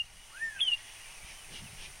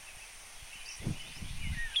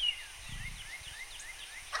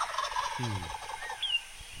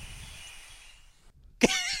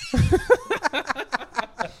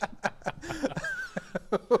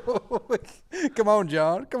Come on,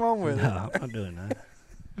 John. Come on with No, I'm not doing that.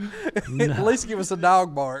 it. At least give us a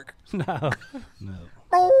dog bark. No.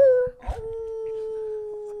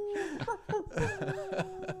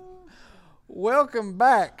 Welcome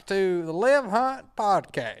back to the Live Hunt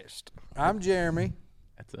Podcast. I'm Jeremy.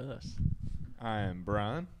 That's us. I am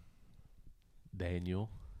Brian. Daniel.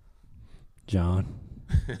 John.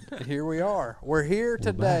 Here we are. We're here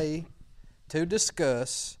today to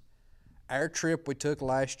discuss our trip we took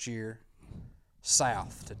last year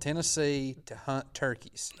south to Tennessee to hunt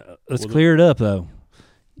turkeys. Let's clear it up, though.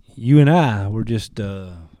 You and I were just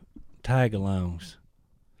tag-alongs.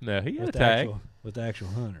 No, he had a with tag. With the actual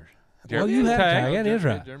hunters. Jeremy you had had a a tag. tag. That is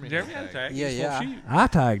right. Jeremy had a tag. Yeah, He was yeah. full shoot. I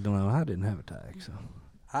tagged along. I didn't have a tag, so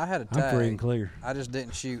I had a tag. I'm free and clear. I just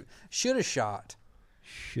didn't shoot. Should have shot.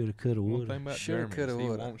 Shoulda, coulda, One woulda. thing about Shoulda, Jeremy coulda, is he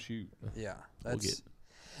woulda. won't shoot. Yeah,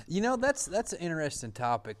 We'll that's that's an interesting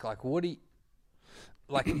topic. Like, what do you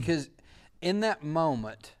like? Because in that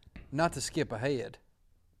moment, not to skip ahead,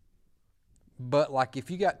 but like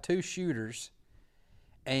if you got two shooters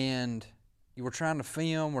and you were trying to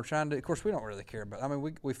film, of course, we don't really care about. I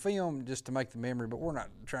mean, we film just to make the memory, but we're not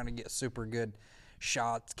trying to get super good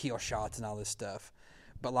shots, kill shots, and all this stuff.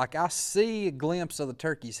 But like, I see a glimpse of the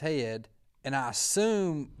turkey's head. And I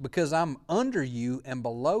assume, because I'm under you and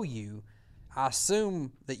below you, I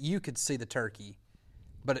assume that you could see the turkey,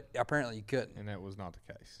 but apparently you couldn't. And that was not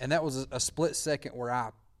the case. And that was a split second where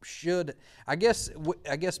I guess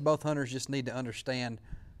both hunters just need to understand,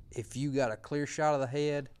 if you got a clear shot of the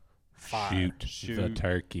head, fire. Shoot the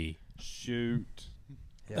turkey. Shoot.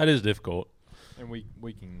 Yeah. That is difficult. And we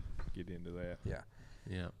can get into that. Yeah.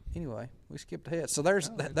 Yeah. Anyway, we skipped ahead. So there's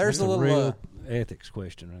It's a a little real ethics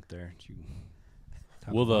question right there. That you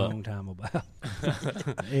talk Will a the- long time about.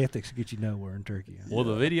 Ethics get you nowhere in Turkey. Will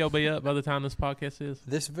the video be up by the time this podcast is?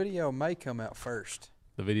 this video may come out first.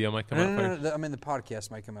 The video might come No, out no, first. no, I mean, the podcast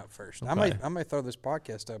may come out first. Okay. I may throw this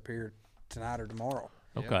podcast up here tonight or tomorrow,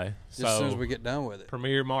 Okay. just as soon as So we get done with it.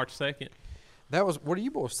 premiere March 2nd. That was. What do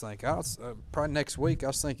you boys think? I was probably next week. I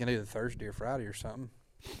was thinking either Thursday or Friday or something.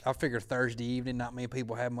 I figure Thursday evening, not many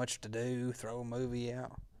people have much to do. Throw a movie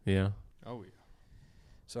out. Yeah. Oh, yeah.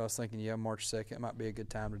 So I was thinking, yeah, March 2nd might be a good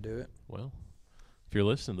time to do it. Well, if you're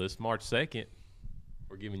listening to this March 2nd,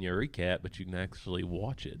 we're giving you a recap, but you can actually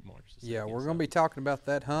watch it March the 2nd. Yeah, we're going to be talking about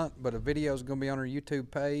that hunt, but a video is going to be on our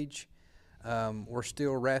YouTube page. We're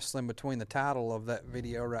still wrestling between the title of that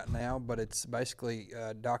video right now, but it's basically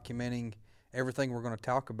documenting everything we're going to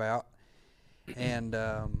talk about. And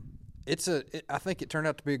I think it turned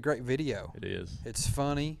out to be a great video. It is. It's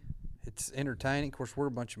funny. It's entertaining. Of course, we're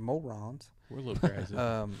a bunch of morons. We're a little crazy.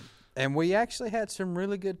 And we actually had some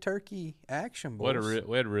really good turkey action, boys.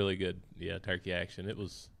 we had really good turkey action. It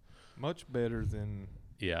was Much better than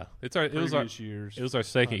it previous was our years. It was our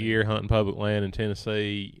second year hunting public land in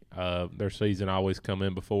Tennessee. Their season always come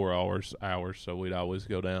in before ours, so we'd always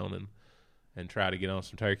go down and try to get on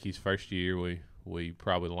some turkeys. First year, we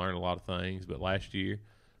probably learned a lot of things, but last year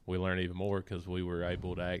we learned even more because we were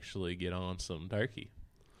able to actually get on some turkey.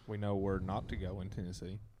 We know where not to go in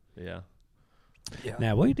Tennessee. Yeah. Yeah.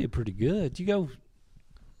 Now we did pretty good. You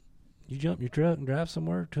jump in your truck and drive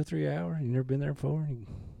somewhere 2 or 3 hours. You never been there before.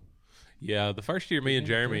 Yeah, the first year, me and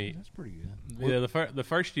Jeremy. That's pretty good. Yeah, the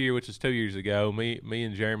first year, which was 2 years ago, me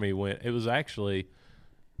and Jeremy went. It was actually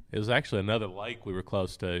another lake we were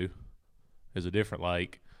close to. It was a different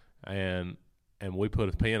lake, and we put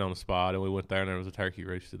a pin on the spot, and we went there, and there was a turkey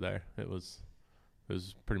roosted there. It was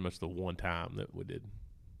pretty much the one time that we did.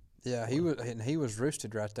 Yeah, he was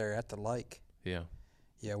roosted right there at the lake. Yeah,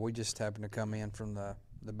 Yeah, we just happened to come in from the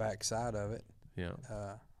back side of it. yeah,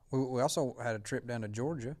 We also had a trip down to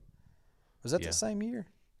Georgia. Was that Yeah. the same year?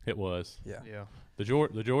 it was. Yeah. Yeah. The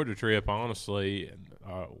Georgia trip, honestly,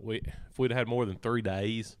 if we'd had more than 3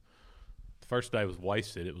 days, the first day was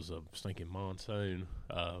wasted. It was a stinking monsoon.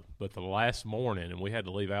 But the last morning, and we had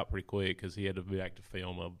to leave out pretty quick because he had to be back to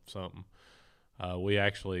film of something. We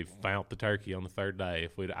actually found the turkey on the third day. I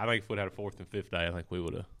think if we'd had a fourth and fifth day, I think we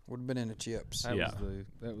would have. Would have been in the chips. That Yeah.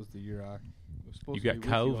 was the year I was supposed You to got be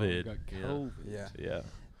with all. COVID. Got Yeah. COVID. Yeah. Yeah.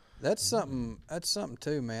 That's something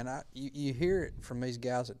too, man. You hear it from these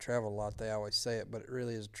guys that travel a lot. They always say it, but it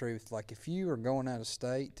really is the truth. Like, if you are going out of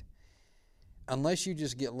state, unless you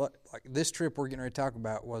just get like this trip we're getting ready to talk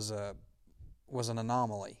about was an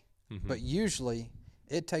anomaly. Mhm. But usually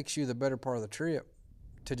it takes you the better part of the trip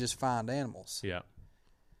to just find animals. Yeah.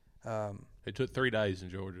 It took 3 days in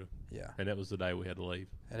Georgia, Yeah, and that was the day we had to leave.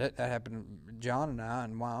 and that happened. John and I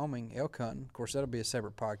in Wyoming elk hunting. Of course, that'll be a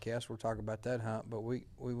separate podcast. We'll talk about that hunt. But we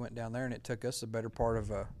went down there, and it took us the better part of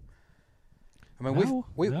a. I mean,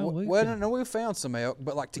 we found some elk,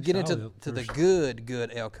 but like to We get saw into elk to the first.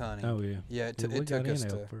 good elk hunting. Oh yeah. Yeah, it we took got us in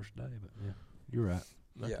to. elk first day, but yeah, you're right.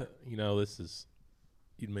 Yeah. You know, this is,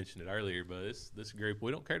 you mentioned it earlier, but this group,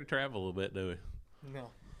 we don't care to travel a little bit, do we? No.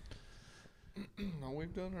 No,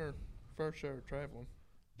 we've done our fair share of traveling.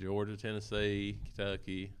 Georgia, Tennessee,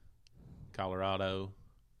 Kentucky, Colorado.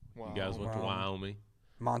 Wow. You guys went to Wyoming.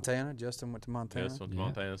 Montana. Justin went to Montana. Yes, went to Yeah.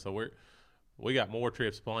 Montana. So we got more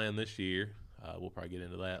trips planned this year. We'll probably get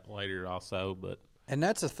into that later also, but And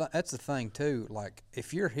that's the thing too. Like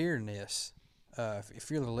if you're hearing this,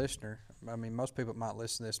 if you're the listener, I mean, most people that might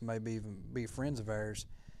listen to this, maybe even be friends of ours.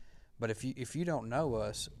 But if you don't know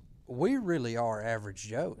us, we really are average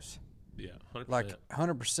Joes. yeah, 100%. Like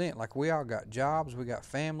 100%. Like we all got jobs, we got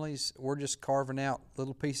families. We're just carving out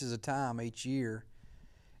little pieces of time each year,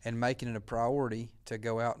 and making it a priority to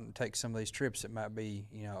go out and take some of these trips. It might be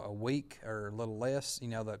a week or a little less.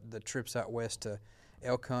 The trips out west to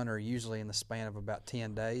elk hunt are usually in the span of about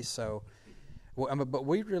 10 days. So, but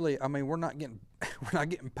we really, we're not getting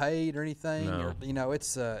paid or anything. No. Or,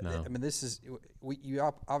 it's No. this is you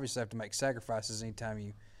obviously have to make sacrifices anytime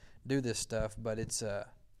you do this stuff. But it's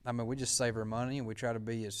we just save our money and we try to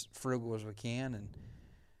be as frugal as we can.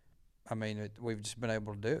 And we've just been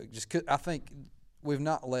able to do it. I think we've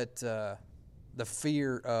not let the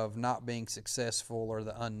fear of not being successful or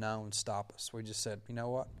the unknown stop us. We just said, you know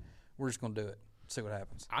what, we're just going to do it. See what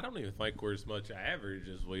happens. I don't even think we're as much average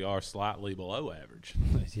as we are slightly below average.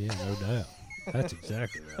 Yeah, no doubt. That's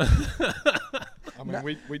exactly right. I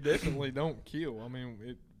mean, we definitely don't kill. I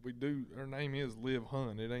mean, we do. Our name is Live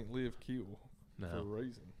Hunt. It ain't Live Kill for a No,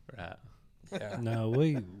 reason. right. Yeah. No,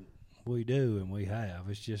 we do, and we have.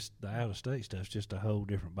 It's just the out of state stuff's just a whole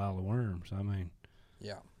different ball of worms.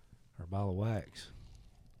 Yeah. Or ball of wax,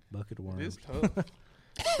 bucket of It worms. is tough,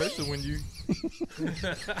 especially when you.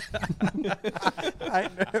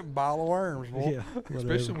 Ball of worms, boy. Yeah,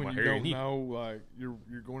 Especially whatever. when Well, you here don't you- know, like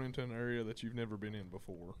you're going into an area that you've never been in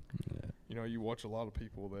before. Yeah. You watch a lot of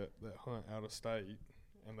people that hunt out of state,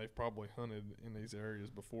 and they've probably hunted in these areas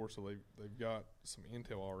before, so they've got some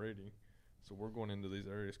intel already. So we're going into these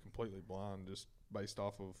areas completely blind, just based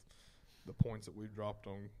off of the points that we've dropped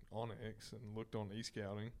on Onyx and looked on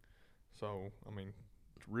eScouting. So I mean,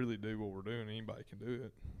 to really do what we're doing, anybody can do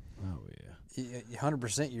it. Oh yeah.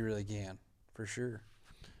 100% you really can, for sure.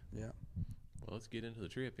 Yeah. Well, let's get into the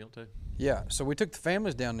trip, you want to? Yeah, so we took the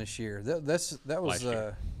families down this year. That was Last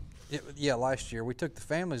year. last year we took the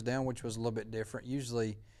families down, which was a little bit different.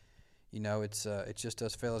 Usually, it's just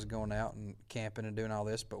us fellas going out and camping and doing all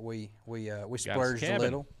this, but we splurged a cabin.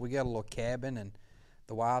 little. We got a little cabin, and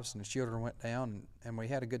the wives and the children went down, and we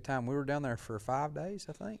had a good time. We were down there for 5 days,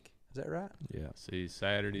 I think. Is that right? Yeah. See,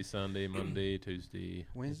 Saturday, Sunday, Monday, Tuesday,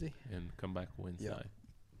 Wednesday. and come back Wednesday.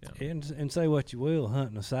 Yeah. And say what you will,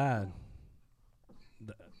 hunting aside,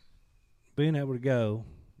 being able to go,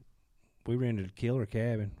 we rented a killer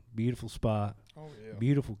cabin, beautiful spot, Oh yeah.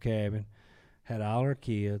 beautiful cabin, had all our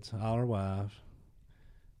kids, all our wives.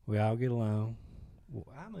 We all get along. Well,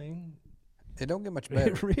 It don't get much it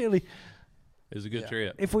better. really, It was a good Yeah.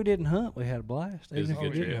 trip. if we didn't hunt, we had a blast. It was Even a if we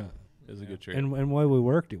good didn't trip. hunt. It was a good trip. And the way we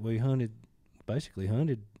worked it, we basically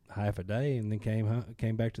hunted half a day, and then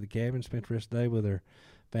came back to the cabin, spent the rest of the day with our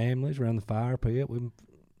families around the fire pit. We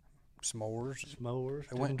S'mores. s'mores,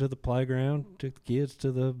 took went- them to the playground, took the kids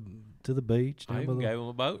to the beach. I down by even the- gave them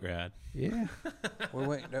a boat ride. yeah, We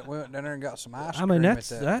went down there and got some ice I cream. mean at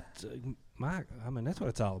that. that's what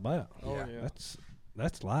it's all about. Oh Yeah. yeah.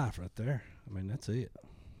 That's life right there. I mean, that's it.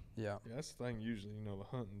 Yeah. Yeah, that's the thing. Usually, the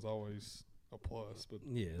hunting's always a plus, but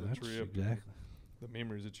Yeah, the that's trip, exactly. the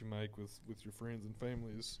memories that you make with your friends and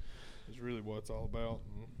family is really what it's all about.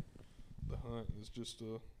 And the hunt is just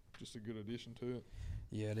a good addition to it.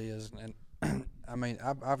 Yeah, it is, and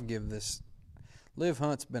I've given this. Live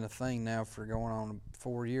Hunt's been a thing now for going on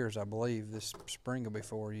 4 years, I believe. This spring will be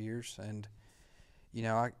 4 years, and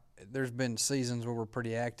there's been seasons where we're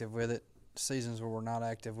pretty active with it, seasons where we're not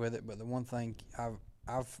active with it. But the one thing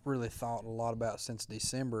I've really thought a lot about since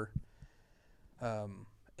December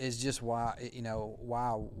is just why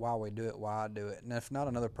we do it, why I do it. And if not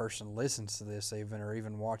another person listens to this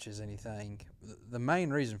even watches anything, the main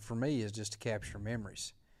reason for me is just to capture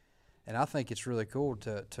memories. And I think it's really cool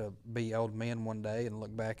to be old men one day and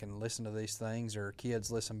look back and listen to these things, or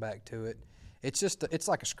kids listen back to it. It's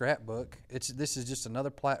like a scrapbook. This is just another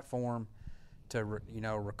platform to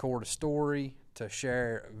record a story, to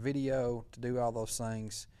share video, to do all those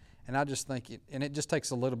things. And I just think it just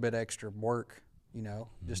takes a little bit extra work, you know,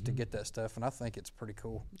 just to get that stuff. And I think it's pretty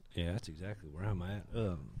cool. Yeah, that's exactly where I'm at.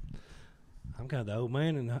 I'm kind of the old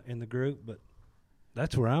man in the group, but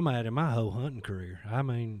that's where I'm at in my whole hunting career. I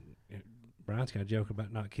mean, Brian's kind of joking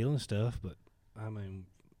about not killing stuff, but I mean,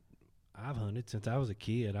 I've hunted since I was a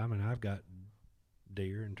kid. I mean, I've got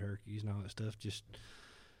deer and turkeys and all that stuff. Just,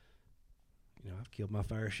 you know, I've killed my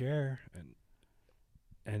fair share,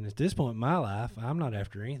 and at this point in my life, I'm not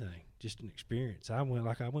after anything. Just an experience. I went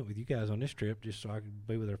with you guys on this trip just so I could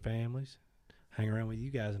be with our families, hang around with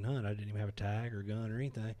you guys and hunt. I didn't even have a tag or a gun or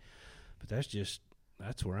anything, but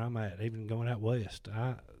that's where I'm at. Even going out west,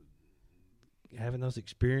 having those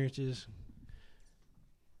experiences,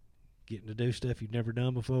 getting to do stuff you've never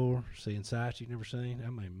done before, seeing sights you've never seen. I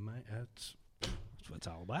mean, man, that's what it's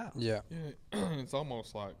all about. Yeah. Yeah, it's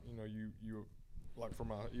almost like, you know, you like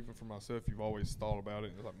even for myself, you've always thought about it.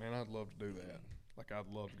 And it's like, man, I'd love to do that. Like,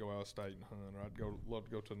 I'd love to go out of state and hunt, or love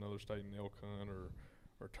to go to another state and elk hunt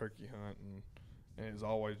or turkey hunt, and it's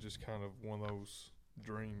always just kind of one of those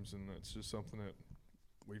dreams, and it's just something that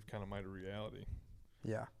we've kind of made a reality.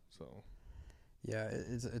 Yeah. So. Yeah,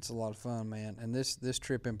 it's a lot of fun, man. And this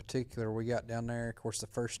trip in particular, we got down there. Of course, the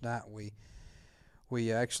first night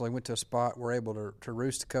we actually went to a spot. We're able to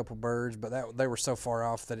roost a couple birds, but they were so far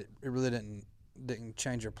off that it really didn't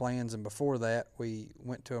change our plans. And before that, we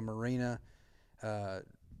went to a marina.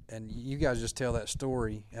 And you guys just tell that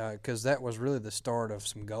story because that was really the start of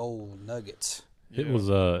some gold nuggets. Yeah.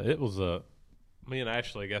 It was me and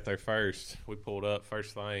Ashley got there first. We pulled up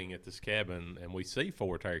first thing at this cabin, and we see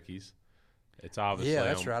 4 turkeys. It's obviously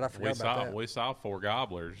that's right. I forgot about that. We saw 4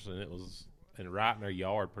 gobblers, and it was right in our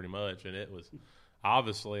yard pretty much, and it was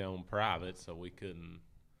obviously on private, so we couldn't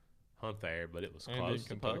hunt there, but it was close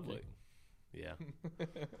to public. Yeah,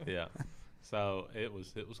 yeah. So it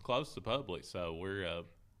was close to public. So we were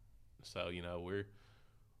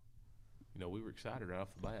excited right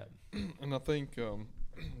off the bat. And I think going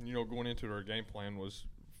into our game plan was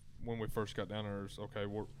when we first got down there is okay.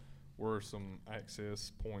 Where are some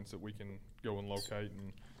access points that we can go and locate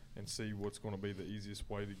and see what's going to be the easiest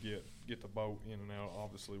way to get the boat in and out.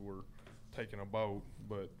 Obviously, we're taking a boat,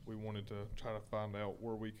 but we wanted to try to find out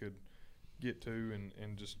where we could get to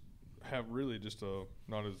and just have really just a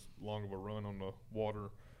not as long of a run on the water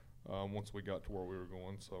once we got to where we were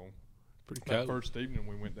going. So pretty that first evening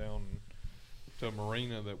we went down to a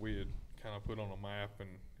marina that we had kind of put on a map, and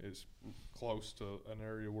it's close to an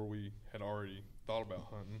area where we had already thought about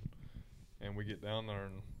hunting. And we get down there,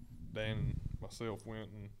 and Dan and myself went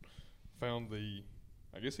and found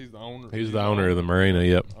I guess he's the owner. He's the owner of the marina,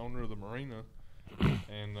 yep. Owner of the marina.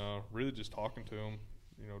 And really just talking to him,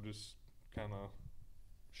 just kind of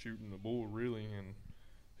shooting the bull, really. And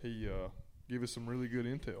he gave us some really good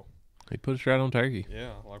intel. He put us right on turkey.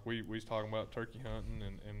 Yeah, like we was talking about turkey hunting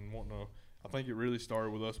and wanting to. I think it really started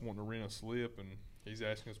with us wanting to rent a slip, and he's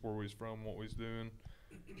asking us where we was from, what we was doing.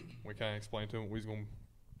 We kind of explained to him we was going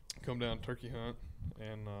to come down turkey hunt,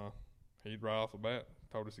 and he'd right off the bat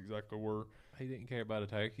told us exactly where. He didn't care about a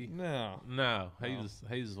turkey. No,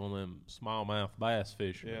 he's one of them smallmouth bass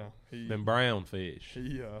fish. Yeah, them brown fish.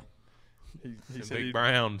 He said big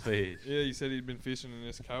brown fish. Yeah, he said he'd been fishing in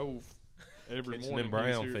this cove every morning. Them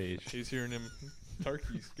brown fish. He's hearing them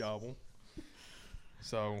turkeys gobble.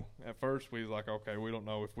 So at first we was like, okay, we don't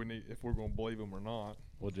know if we're going to believe him or not.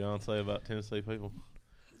 What John say about Tennessee people?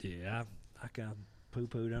 Yeah, I kind of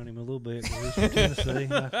poo-pooed on him a little bit. He's from Tennessee.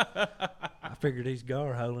 I figured he's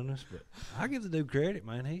gar-holing us, but I give the dude credit,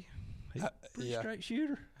 man. He's a pretty straight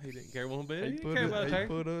shooter. He didn't care one bit. He put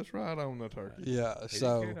us right on the turkey. Yeah,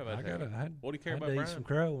 so what do you care about I'd Brian? eat some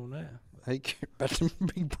crow on that. he cared about them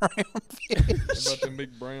big brown fish. About them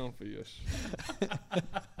big brown fish.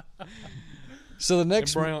 So the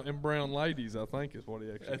next and brown ladies, I think, is what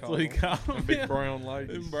he actually That's called what he them. called them. Big brown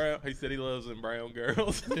ladies. He said he loves them brown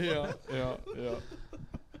girls. Yeah.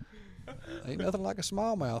 ain't nothing like a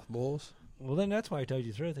smallmouth, boys. Well, then that's why he told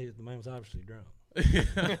you the truth. The man was obviously drunk.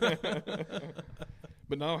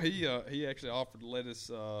 But no, he actually offered to let us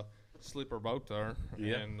slip our boat there.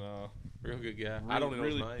 Yeah. And Real good guy. I don't know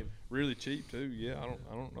his name. Really cheap too. Yeah,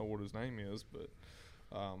 I don't know what his name is, but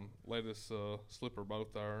let us slip our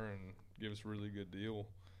boat there and give us a really good deal.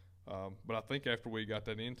 But I think after we got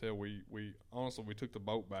that intel, we honestly took the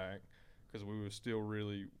boat back because we was still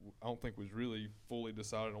really. I don't think we was really fully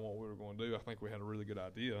decided on what we were going to do. I think we had a really good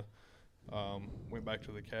idea. Went back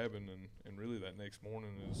to the cabin and really that next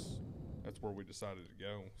morning that's where we decided to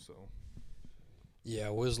go. So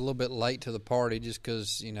Yeah, we was a little bit late to the party just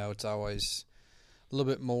because it's always a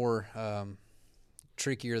little bit more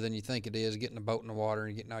trickier than you think it is, getting the boat in the water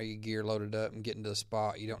and getting all your gear loaded up and getting to the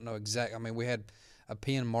spot. You don't know exactly. I mean, we had a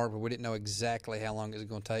pin marked, but we didn't know exactly how long it was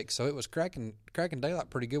going to take. So it was cracking daylight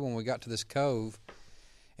pretty good when we got to this cove.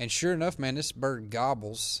 And sure enough, man, this bird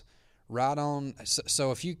gobbles right on.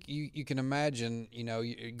 So if you can imagine,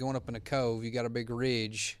 you're going up in a cove, you got a big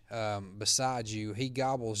ridge beside you. He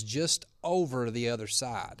gobbles just over the other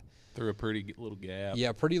side. Through a pretty little gap.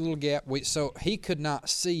 Yeah, pretty little gap. So he could not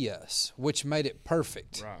see us, which made it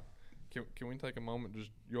perfect. Right. Can we take a moment?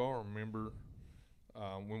 Just you all remember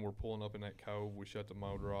when we're pulling up in that cove, we shut the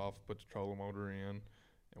motor off, put the trolling motor in,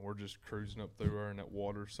 and we're just cruising up through there, and that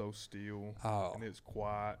water's so still, and it's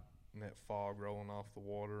quiet, and that fog rolling off the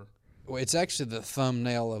water. Well, it's actually the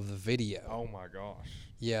thumbnail of the video. Oh my gosh!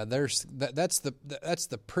 Yeah, that's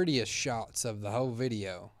the prettiest shots of the whole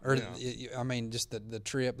video. Or I mean, just the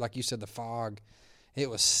trip, like you said, the fog. It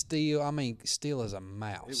was still. I mean, still as a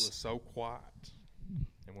mouse. It was so quiet.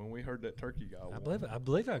 And when we heard that turkey gobble, I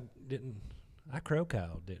believe I didn't. I crow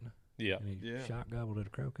cowed, didn't I? Yeah. And he Yeah. shot gobbled at a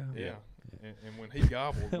crow cow. yeah. And when he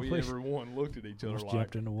gobbled, we We everyone looked at each other Almost like,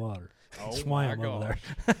 jumped in the water. "Oh Swam my over gosh,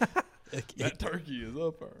 there. that turkey is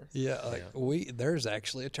up there." There's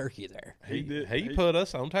actually a turkey there. He put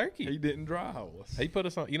us on turkey. He didn't dry hole us. He put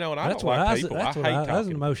us on. And I That's don't what like I was. people. That's I what hate I was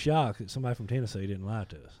talking. the most shocked that somebody from Tennessee didn't lie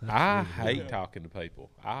to us. That's I really hate talking to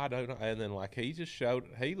people. I don't know. And then he just showed.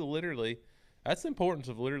 He literally. That's the importance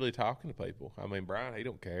of literally talking to people. I mean, Brian, he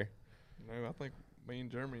don't care. No, I think me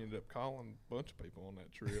and Jeremy ended up calling a bunch of people on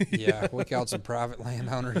that trip. Yeah, we called some private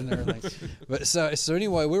landowners and everything. But so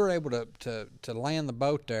anyway, we were able to land the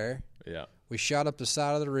boat there. Yeah. We shot up the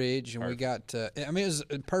side of the ridge, and we got. I mean, it was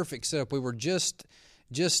a perfect setup. We were just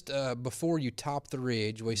before you top the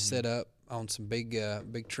ridge. We set up on some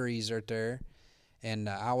big trees right there, and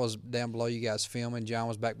I was down below you guys filming. John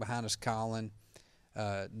was back behind us calling.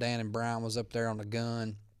 Dan and Brian was up there on the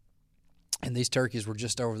gun, and these turkeys were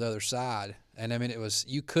just over the other side. And I mean,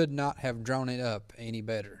 you could not have drawn it up any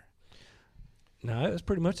better. No, it was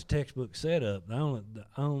pretty much a textbook setup. The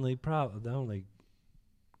only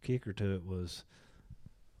kicker to it was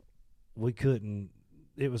we couldn't.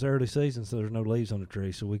 It was early season, so there's no leaves on the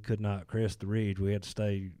tree, so we could not crest the ridge. We had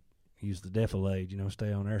to use the defilade,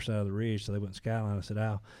 stay on their side of the ridge, so they wouldn't skyline us at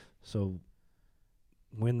all. So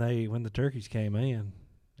when the turkeys came in,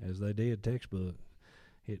 as they did textbook,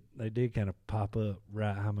 they did kind of pop up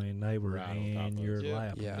right. I mean, they were Right in your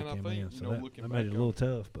lap Yeah. when And I they came think, in, so looking that made it a back little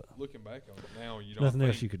tough. But Looking back on it now, nothing I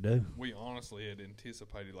else think you could do. we honestly had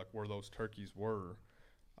anticipated like where those turkeys were.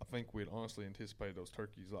 I think we'd honestly anticipated those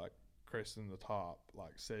turkeys like cresting the top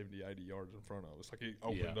like 70, 80 yards in front of us. Like it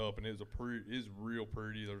opened up and it was real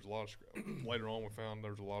pretty. There's a lot of later on we found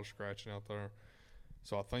there's a lot of scratching out there.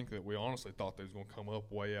 So I think that we honestly thought they was going to come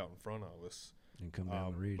up way out in front of us. And come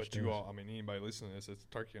down the ridge. But anybody listening to this that's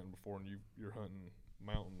turkey hunting before, and you're hunting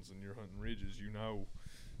mountains and you're hunting ridges,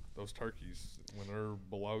 those turkeys when they're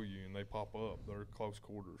below you and they pop up, they're close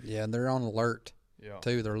quarters. Yeah, and they're on alert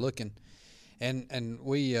too. They're looking, and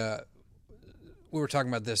we were talking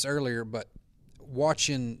about this earlier, but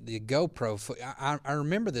watching the GoPro, I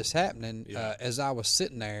remember this happening as I was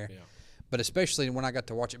sitting there, but especially when I got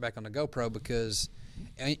to watch it back on the GoPro because.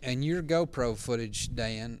 And your GoPro footage,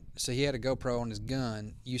 Dan, so he had a GoPro on his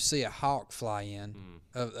gun. You see a hawk fly in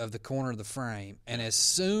of the corner of the frame. And as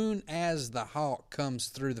soon as the hawk comes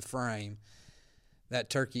through the frame, that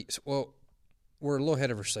turkey, well, we're a little ahead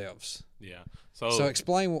of ourselves. Yeah. So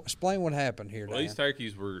explain what happened here, Well, Dan. these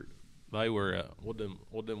turkeys were what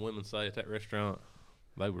them women say at that restaurant?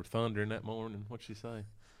 They were thundering that morning. What'd she say?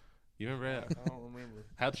 You remember that? I don't remember.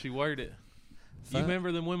 How'd she word it? You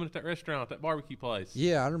remember them women at that restaurant, that barbecue place?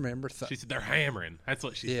 Yeah, I remember. She said they're hammering. That's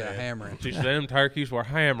what she said. Yeah, hammering. She said them turkeys were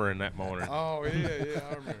hammering that morning. Oh yeah,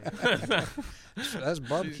 I remember. That's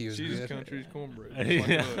barbecue. She's Good. country's cornbread.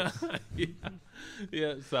 Just like us.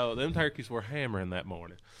 Yeah. So them turkeys were hammering that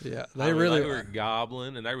morning. Yeah, They were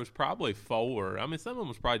gobbling, and there was probably 4. I mean, some of them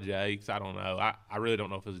was probably jakes. I don't know. I really don't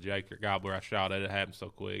know if it was a jake or gobbler. I shot at it. It happened so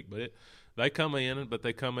quick, but they come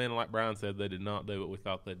in, like Brian said, they did not do what we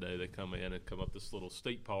thought they'd do. They come in and come up this little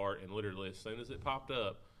steep part, and literally as soon as it popped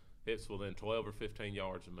up, it's within 12 or 15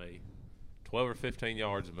 yards of me. 12 or 15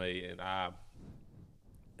 yards of me, and I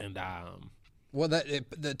Well,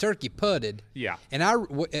 the turkey putted. Yeah. And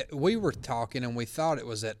we were talking and we thought it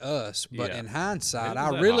was at us, but Yeah. in hindsight, It was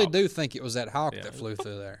I that really hawk. do think it was that hawk Yeah. that flew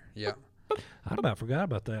through there. Yeah. I about forgot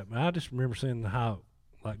about that. I just remember seeing the hawk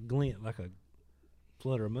like glint, like a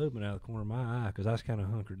flutter of movement out of the corner of my eye because I was kind of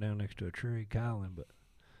hunkered down next to a tree, calling. But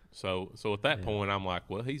So at that point, I'm like,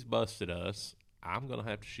 well, he's busted us. I'm going to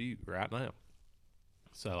have to shoot right now.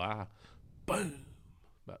 So I, boom,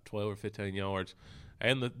 about 12 or 15 yards.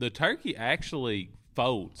 And the turkey actually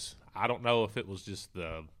folds. I don't know if it was just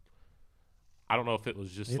the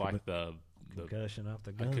Concussion off the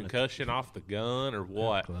a gun. concussion off the gun or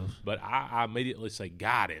what. close. But I immediately say,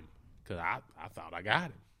 got him, because I thought I got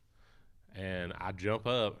him. And I jump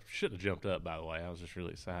up. Shouldn't have jumped up, by the way. I was just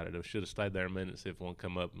really excited. I should have stayed there a minute and see if one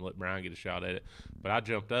come up and let Brian get a shot at it. But I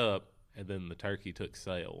jumped up, and then the turkey took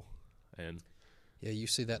sail and Yeah, you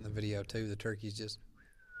see that in the video too. The turkey's just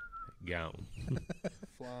gone.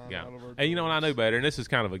 Flying Yeah. out of our And you know what, I doors. knew better, and this is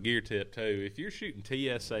kind of a gear tip too. If you're shooting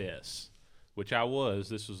TSS, which I was,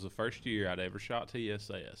 this was the first year I'd ever shot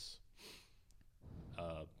TSS.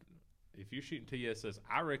 If you're shooting TSS,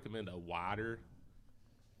 I recommend a wider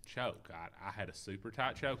choke. I had a super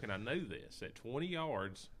tight choke, and I knew this. At 20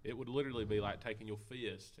 yards, it would literally be like taking your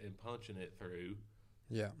fist and punching it through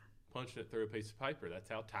a piece of paper. That's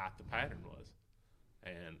how tight the pattern was.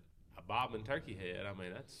 And a bob and turkey head, I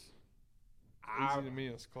mean, that's Easy to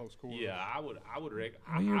miss, close quarters. yeah, I would Well,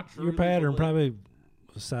 I your truly pattern believe- probably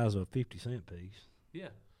the size of a 50-cent piece. Yeah.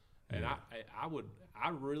 And Yeah. I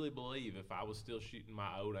really believe if I was still shooting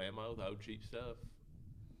my old ammo, the old cheap stuff,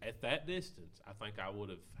 at that distance, I think I would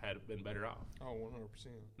have been better off. Oh, 100%.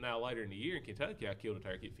 Now, later in the year in Kentucky, I killed a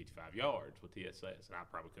turkey at 55 yards with TSS, and I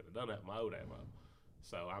probably couldn't have done that with my old ammo.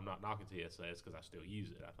 So I'm not knocking TSS because I still use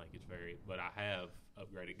it. I think it's but I have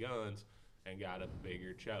upgraded guns and got a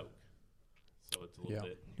bigger choke. So it's a little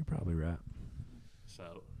bit. You're probably right.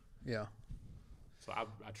 So yeah. So I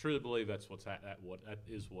truly believe that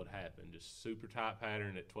is what happened. Just super tight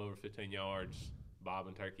pattern at 12 or 15 yards, bob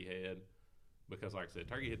and turkey head. Because, like I said,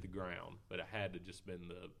 turkey hit the ground, but it had to just been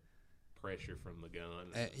the pressure from the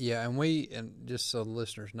gun. Yeah, and just so the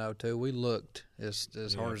listeners know too, we looked as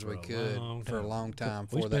hard as we could for a long time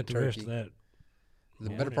we for spent that the rest turkey. of that The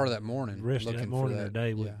better part of that morning, the rest of looking that morning for or that.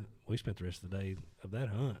 day, Yeah. we spent the rest of the day of that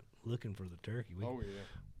hunt looking for the turkey. Oh, yeah.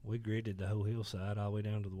 We gridded the whole hillside all the way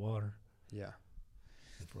down to the water Yeah.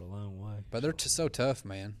 for a long way. But they're so tough,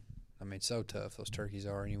 man. I mean, so tough those turkeys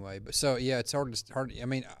are anyway. But so yeah, it's hard. I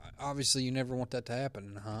mean, obviously you never want that to happen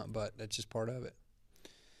in a hunt, but that's just part of it.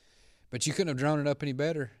 But you couldn't have drawn it up any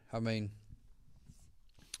better. I mean,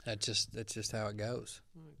 that's just how it goes.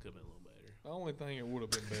 It could have been a little better. The only thing it would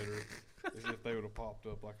have been better is if they would have popped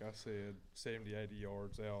up, like I said, 70, 80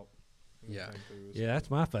 yards out. and Yeah. came through us. Yeah, that's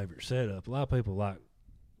my favorite setup. A lot of people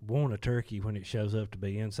want a turkey when it shows up to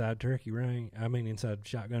be inside turkey range. I mean, inside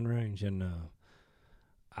shotgun range, and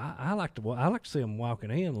I like to see them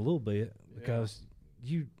walking in a little bit because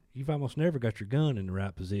you've almost never got your gun in the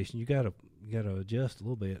right position. You gotta adjust a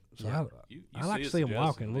little bit. So Yeah. I like to see them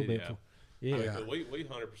walking a little bit. Yeah. Yeah. I mean, we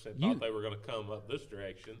 100% thought they were going to come up this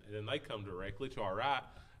direction, and then they come directly to our right,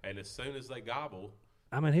 and as soon as they gobble,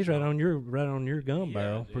 I mean, he's right on your gun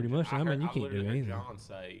barrel, dude, pretty much. I mean, you can't do literally heard anything. John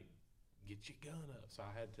say, "Get your gun up," so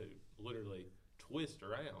I had to literally twist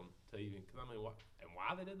around to even. Cause I mean,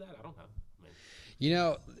 why they did that, I don't know. I mean, You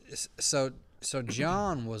know, so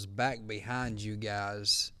John was back behind you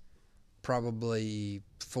guys, probably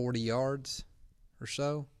 40 yards or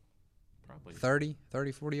so, probably 30,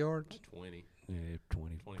 40 yards. 20. Yeah,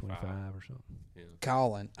 20, 25 or something. Yeah.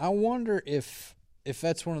 Colin, I wonder if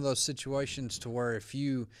that's one of those situations to where if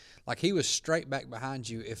you, like, he was straight back behind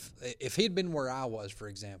you, if he'd been where I was, for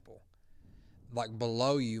example, like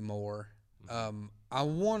below you more, I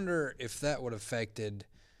wonder if that would have affected,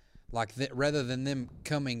 like, rather than them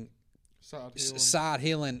coming side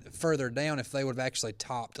hilling further down, if they would have actually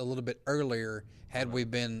topped a little bit earlier had we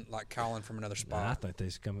been like calling from another spot. I think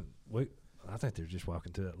they's coming. I think they're just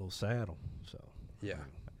walking to that little saddle. So Yeah.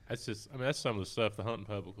 That's just, I mean, that's some of the stuff the hunting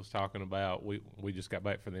public was talking about. We just got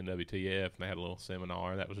back from the NWTF, and they had a little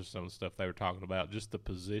seminar. That was just some of the stuff they were talking about, just the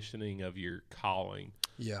positioning of your calling,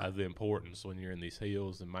 Yeah. the importance when you're in these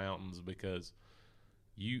hills and mountains, because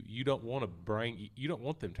you don't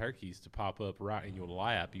want them turkeys to pop up right in your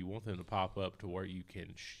lap. You want them to pop up to where you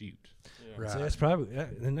can shoot. Yeah. Right. See, that's probably,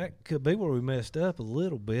 and that could be where we messed up a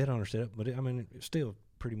little bit on our setup. But I mean, it's still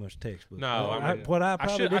pretty much textbook. No, I mean, what I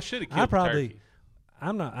probably I should have killed the turkey.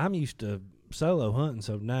 I'm used to solo hunting,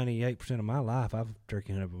 so 98% of my life I've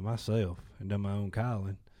turkey hunted by myself and done my own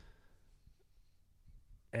calling.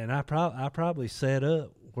 And I probably set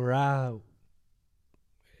up where I,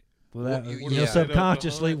 without, yeah.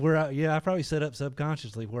 subconsciously I probably set up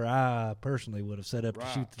subconsciously where I personally would have set up to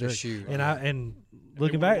Right, shoot the to turkey. shoot. And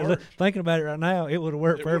looking would've back, worked. thinking about it right now, it would have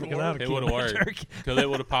worked It perfect would've because I It would have would have killed that worked turkey. because it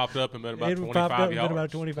would have popped up and been about It would have 25 popped up yards. and been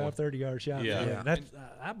about 25, 30 yard shot. Yeah.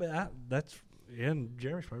 Yeah. That's and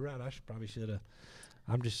Jeremy's probably right. I should have.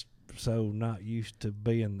 I'm just so not used to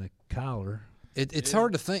being the caller It's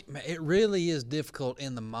hard to think. Man, it really is difficult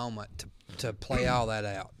in the moment to play all that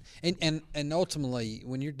out. And ultimately,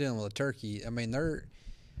 when you're dealing with a turkey, I mean, they're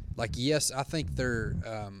like, yes, I think they're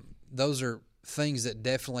those are things that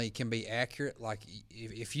definitely can be accurate. Like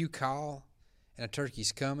if you call and a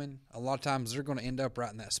turkey's coming, a lot of times they're going to end up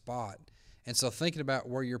right in that spot. And so thinking about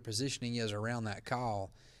where your positioning is around that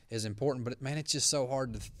call is important. But man, it's just so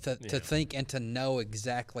hard to think and to know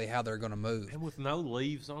exactly how they're going to move. And with no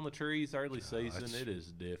leaves on the trees early season, it is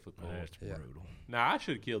difficult. That's brutal. Now I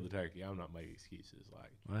should have killed the turkey. I'm not making excuses.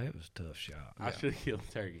 Like Well, it was a tough shot. I should have killed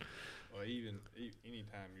the turkey. Well, even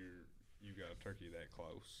anytime you got a turkey that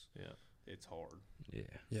close, it's hard. Yeah.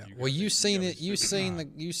 Yeah. You Well, gotta you be seen it. You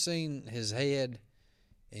super seen his head,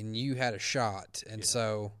 and you had a shot, and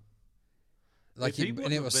so like if he and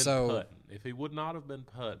wouldn't it have was been so. putting, if he would not have been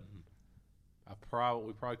putting,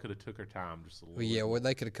 we probably could have took our time just a little. Well, yeah, well,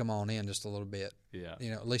 they could have come on in just a little bit. Yeah.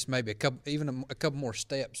 You know, at least maybe a couple more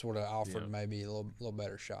steps would have offered Yeah. maybe a little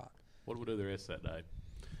better shot. What did we do the rest of that day?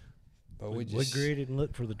 But We just gritted and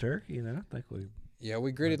looked for the turkey, and I think we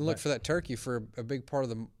we gritted and looked for that turkey for a big part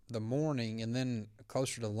of the morning, and then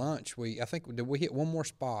closer to lunch, I think did we hit one more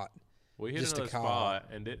spot? We hit Just a another call. spot,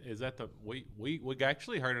 and is that the we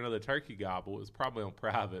actually heard another turkey gobble. It was probably on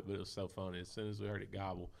private, but it was so funny. As soon as we heard it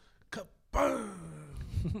gobble, kaboom!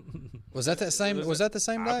 Was that the same? Was that the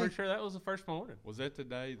same I'm day? pretty sure that was the first morning. Was that the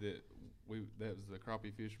day that that was the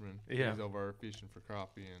crappie fisherman? Yeah. He was over there fishing for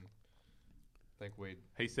crappie, and I think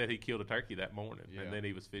He said he killed a turkey that morning, Yeah. and then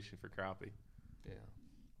he was fishing for crappie.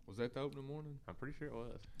 was that the opening morning? I'm pretty sure it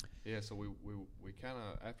was. Yeah, so we kind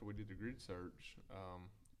of, after we did the grid search,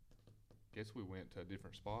 guess we went to a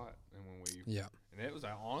different spot, and Yeah. and it was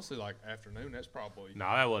honestly like afternoon. That's probably No,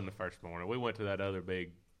 that wasn't the first morning. We went to that other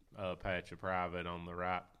big patch of private on the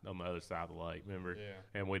right, on the other side of the lake. Remember? Yeah.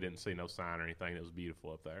 And we didn't see no sign or anything. It was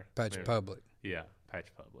beautiful up there. Patch Remember? Public. Yeah, patch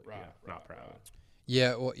public. Right, yeah, not right, private. right.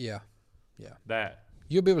 Yeah. Well, yeah. That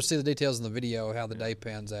You'll be able to see the details in the video how the day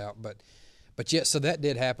pans out, but yeah. So that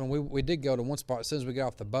did happen. We did go to one spot as soon as we got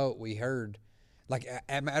off the boat. We heard, like, as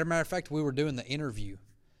a matter of fact, we were doing the interview.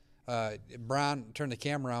 Brian turned the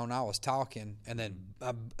camera on. I was talking, and then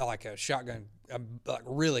like a shotgun, like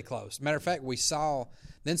really close. Matter of fact, we saw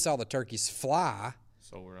the turkeys fly,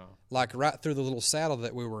 so we're on. like right through the little saddle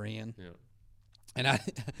that we were in. Yeah. And I,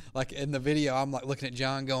 like in the video, I'm like looking at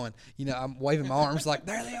John, going, I'm waving my arms like,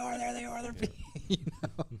 there they are, they're, you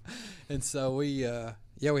know. And so we had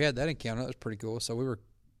that encounter. That was pretty cool. So we were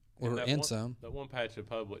And in one, some. That one patch of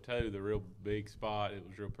public too, the real big spot. It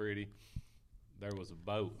was real pretty. There was a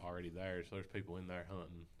boat already there, so there's people in there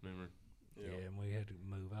hunting. Remember? yeah, and we had to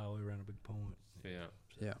move all the way around a big point.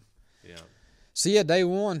 Yeah. Yeah. So yeah, day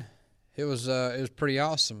one, it was pretty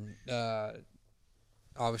awesome.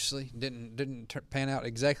 Obviously, didn't pan out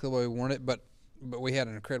exactly the way we wanted, but we had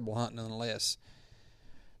an incredible hunt nonetheless.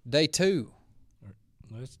 Day two.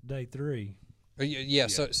 That's day 3. Yeah.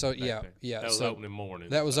 So That was so opening morning.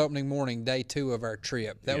 that was opening morning, day 2 of our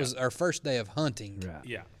trip. That Yeah. was our first day of hunting. Right.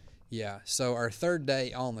 Yeah. Yeah. So our third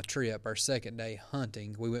day on the trip, our second day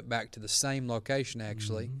hunting, we went back to the same location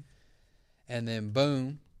actually, and then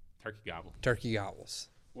boom, Turkey gobble. turkey gobbles.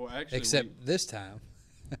 well, actually, Except this time,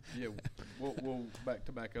 we'll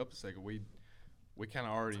back up a second. We kind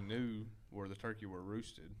of already knew where the turkey were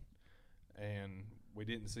roosted, and we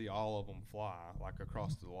didn't see all of them fly like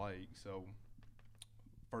across the lake. So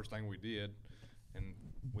first thing we did, and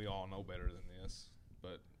we all know better than this,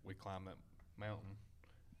 but we climbed that mountain.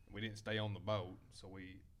 We didn't stay on the boat, so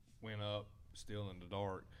we went up still in the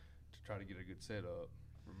dark to try to get a good setup.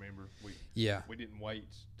 Remember, we didn't wait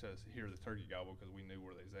to hear the turkey gobble because we knew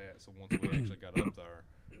where they was at. So once we actually got up there,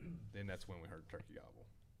 then that's when we heard turkey gobble.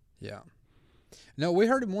 yeah. No, we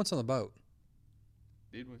heard him once on the boat.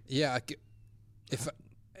 Did we? Yeah.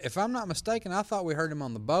 If I'm not mistaken, I thought we heard him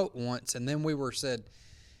on the boat once, and then we were said.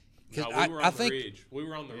 No, we were on the ridge. We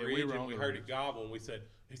were on the ridge, and we heard it gobble, and he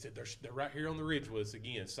said, they're right here on the ridge with us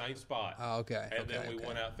again, same spot. Oh, okay. And then we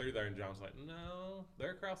went out through there, and John's like, no,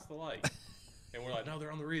 they're across the lake. And we're like, no,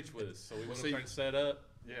 they're on the ridge with us. So we went up there and set up.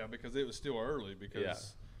 Yeah, because it was still early because Yeah.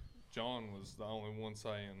 John was the only one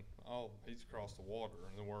saying, oh, he's across the water.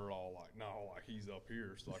 And then we're all like, no, like he's up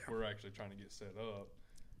here. So like we're actually trying to get set up.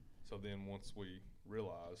 So then once we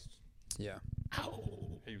realized Yeah.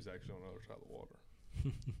 he was actually on the other side of the water.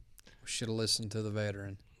 We should have listened to the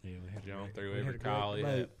veteran. Yeah, we had John to threw we had every to go call up he the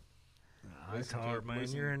had. boat. It's hard, man.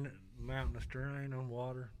 listen. You're in mountainous terrain on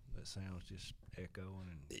water. That sounds just echoing.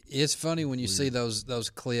 And It's funny when you see those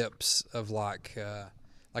clips of like a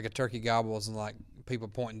turkey gobbles and like people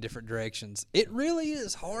pointing different directions. It really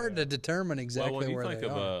is hard to determine exactly Well, when you where think they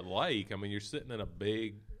of are. a lake, I mean, you're sitting in a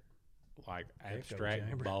big like Echo abstract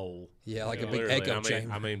chamber. bowl. Yeah, like Yeah, a big literally. echo I mean,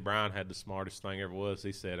 chamber. I mean, Brian had the smartest thing ever was.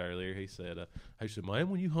 He said earlier, he said, man,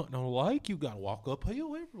 when you hunting on a lake, you got to walk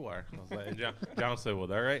uphill everywhere. I was like, and John said, well,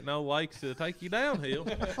 there ain't no lakes to take you downhill.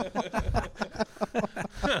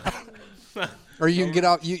 Or you can get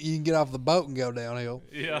off. You can get off the boat and go downhill.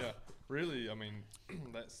 Yeah. Really, I mean,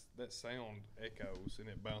 that sound echoes and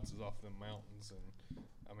it bounces off them mountains, and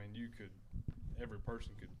I mean, every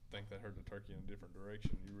person could think they heard the turkey in a different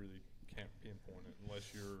direction. You really can't pinpoint it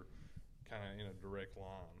unless you're kind of in a direct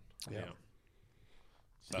line. Yeah.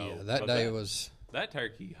 So Yeah, that but day was. that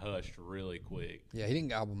turkey hushed really quick. Yeah, he didn't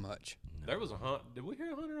gobble much. There was a hunt. Did we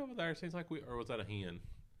hear a hunter over there? It seems like or was that a hen?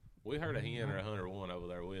 We heard a hen or a hunter one over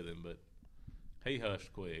there with him, but he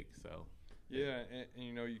hushed quick. So Yeah, and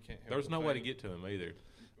you know, you can't help there was but no way to think- get to him either.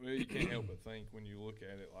 Well, you can't help but think when you look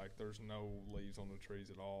at it, like there's no leaves on the trees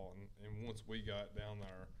at all. And once we got down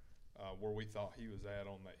there, where we thought he was at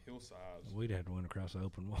on that hillside, We'd have to went across the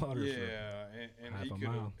open water. yeah, and half a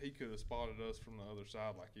mile. he could have spotted us from the other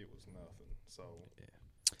side like it was nothing. So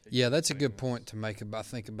Yeah, that's a good point to make about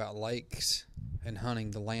think about lakes and hunting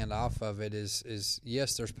the land off of it is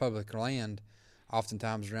yes, there's public land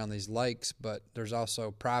oftentimes around these lakes, but there's also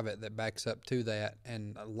private that backs up to that,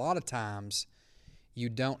 and a lot of times you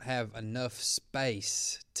don't have enough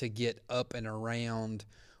space to get up and around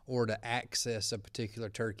or to access a particular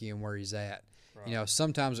turkey and where he's at. Right. You know,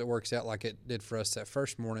 sometimes it works out like it did for us that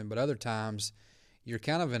first morning, but other times you're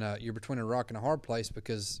kind of you're between a rock and a hard place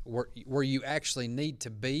because where you actually need to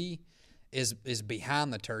be is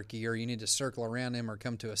behind the turkey, or you need to circle around him or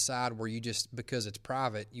come to a side where you just, because it's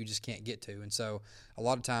private, you just can't get to. And so a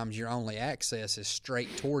lot of times your only access is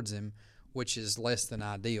straight towards him, which is less than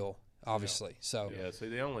ideal, obviously. So Yeah. See,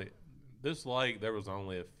 this lake, there was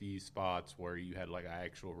only a few spots where you had like an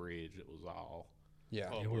actual ridge. It was all. yeah,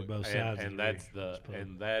 Yeah, we're both And, sides. and of that's the ridge.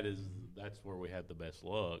 It's public. that's where we had the best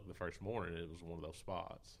luck. The first morning, it was one of those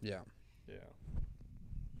spots. yeah. yeah,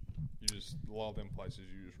 you just a lot of them places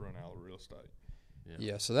you just run out of real estate.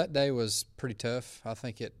 Yeah, so that day was pretty tough. I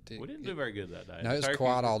think We didn't do very good that day. No, The it was turkeys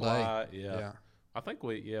quiet were all day. quiet, Yeah. Yeah. I think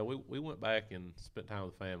we went back and spent time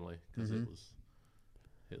with family because Mm-hmm.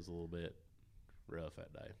 it was a little bit rough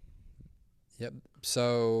that day. Yep.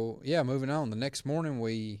 So yeah, moving on. The next morning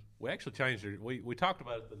we We actually changed it. We talked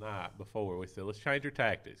about it the night before. We said, let's change our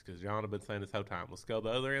tactics because John had been saying this whole time. Let's go the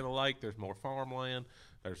other end of the lake. There's more farmland.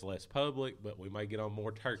 There's less public, but we may get on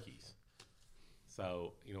more turkeys.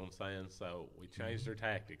 So, you know what I'm saying? So we changed our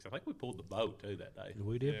tactics. I think we pulled the boat, too, that day.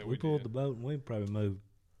 We did. Yeah, we we pulled did. the boat and we probably moved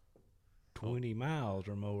 20 miles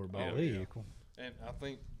or more by Oh, yeah. vehicle. And I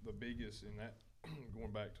think the biggest in that,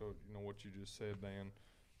 going back to what you just said, Dan,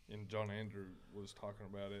 and John Andrew was talking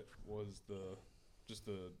about it, was just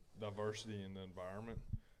the diversity in the environment,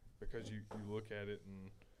 because you look at it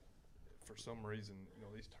and for some reason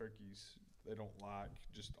these turkeys, they don't like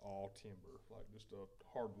just all timber, like just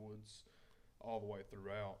hardwoods all the way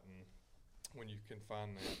throughout, and when you can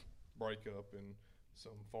find that breakup in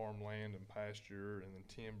some farmland and pasture and then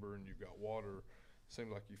timber and you've got water,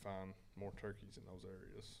 seems like you find more turkeys in those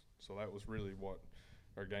areas. So that was really what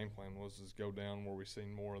our game plan was, is go down where we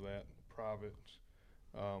seen more of that private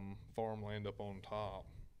farmland up on top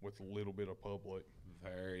with a little bit of public.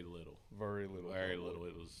 Very little. Very little. Very public. little.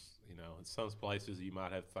 It was, in some places you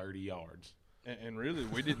might have 30 yards. And really,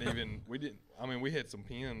 we didn't I mean, we had some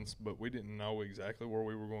pins, but we didn't know exactly where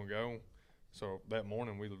we were going to go. So that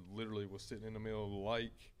morning, we literally was sitting in the middle of the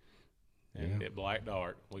lake. And it black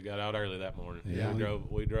dark. We got out early that morning. Yeah.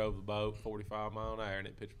 We drove the boat 45 mile an hour and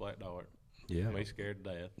it pitch black dark. Yeah. Me scared to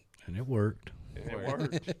death. And it worked. And it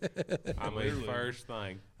worked. I mean, Literally. first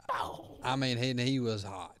thing. I mean he was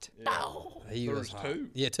hot. Yeah. He There was was hot. two.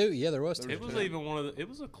 Yeah, two. Yeah, there was two. It was even it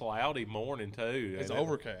was a cloudy morning too. It's and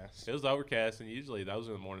overcast. It was overcast, and usually those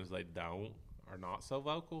are the mornings they are not so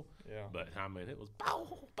vocal. Yeah. But I mean, it was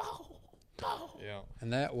bow, bow, bow. Yeah.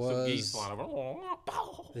 And that Some geese was flying over.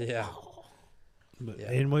 Bow, yeah. But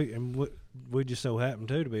Yeah. and we just so happened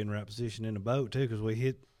to be in the right position in the boat too, because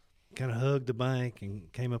we kind of hugged the bank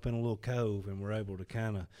and came up in a little cove and were able to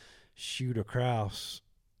kind of shoot across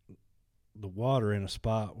the water in a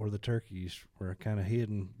spot where the turkeys were kind of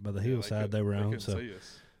hidden by the hillside they were on. couldn't see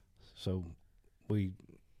us. So we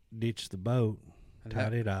ditched the boat, And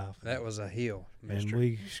tied it off, That was a hill, and mister.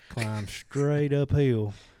 we climbed straight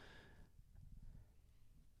uphill.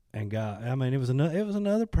 And it was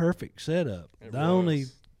another perfect setup. It The only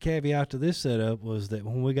was. caveat to this setup was that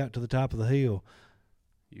when we got to the top of the hill,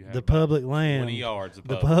 You had the about public 20 land, yards the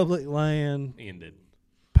above public land ended.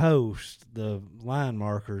 post, the line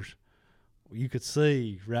markers, you could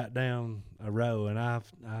see right down a row. And I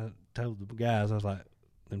told the guys, I was like,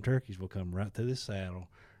 them turkeys will come right through the saddle.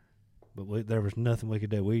 But there was nothing we could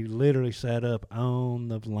do. We literally sat up on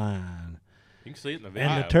the line. You can see it in the video.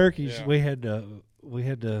 And the turkeys, Yeah. we had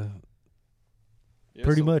to Yeah,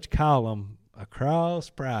 pretty so- much call them across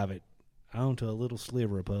private onto a little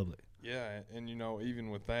sliver of public. Yeah, and even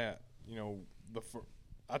with that,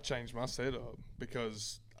 I changed my setup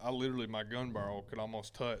because I literally my gun barrel could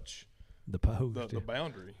almost touch The post. the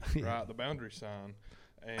boundary, Yeah. right? The boundary sign,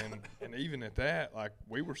 and even at that, like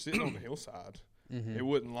we were sitting on the hillside. Mm-hmm. It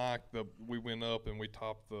wasn't like we went up and we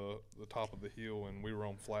topped the top of the hill and we were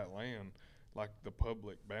on flat land. Like the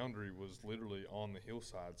public boundary was literally on the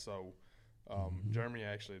hillside. So Jeremy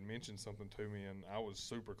actually had mentioned something to me, and I was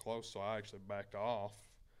super close, so I actually backed off,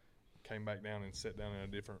 came back down and sat down in a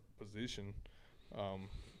different position.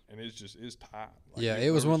 And it's tight. Like Yeah, it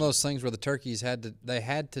was one of those things where the turkeys had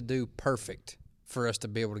to do perfect for us to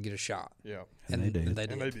be able to get a shot. Yeah, And they did. And they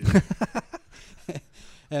and did. they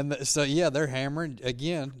did. So yeah, they're hammering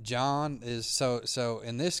again. John is so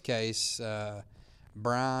in this case,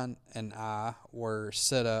 Brian and I were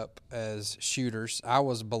set up as shooters. I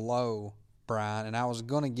was below Brian, and I was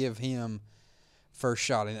going to give him first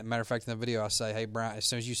shot. And matter of fact, in the video, I say, "Hey, Brian, as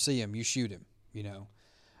soon as you see him, you shoot him."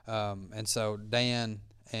 And so Dan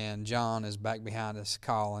and John is back behind us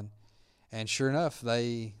calling. And sure enough,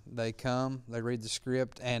 they come, they read the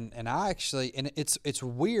script, and I actually, and it's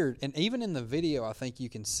weird, and even in the video, I think you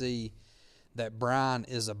can see that Brian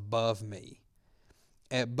is above me.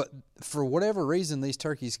 But for whatever reason, these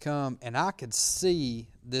turkeys come, and I could see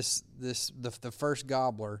the first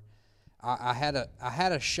gobbler. I had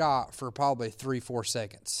a shot for probably 3-4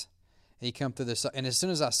 seconds. He come through this, and as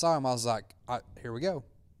soon as I saw him, I was like, "Here we go."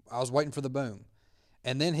 I was waiting for the boom,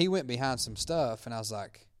 and then he went behind some stuff, and I was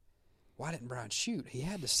like, why didn't Brian shoot? He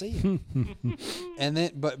had to see him. And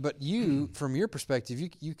then, but you, from your perspective,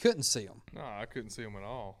 you couldn't see him. No, I couldn't see them at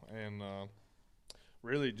all. And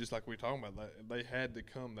really, just like we were talking about, they had to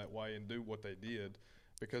come that way and do what they did,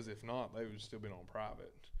 because if not, they would still been on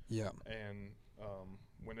private. Yeah. And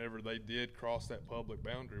whenever they did cross that public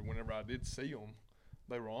boundary, whenever I did see them,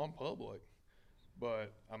 they were on public.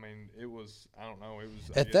 But I mean, it was, I don't know, it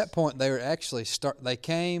was At that point, they were actually they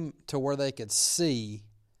came to where they could see.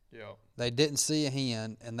 Yeah. They didn't see a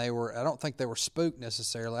hen, and I don't think they were spooked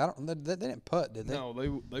necessarily. They didn't putt, did they? No, they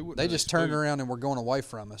wouldn't. They have just turned spooked. around and were going away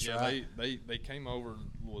from us, Yeah, right? they came over,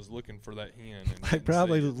 was looking for that hen. And They didn't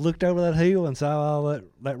probably see it. looked over that hill and saw all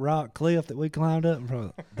that rock cliff that we climbed up, and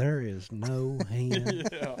probably, there is no hen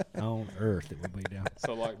Yeah. on earth that would be down.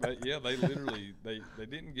 So like that, yeah, they literally they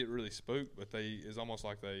didn't get really spooked, but it's almost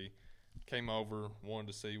like they came over, wanted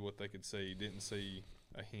to see what they could see, didn't see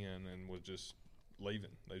a hen, and was just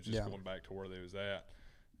leaving. They was just going back to where they was at,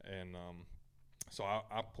 and so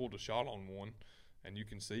I pulled a shot on one, and you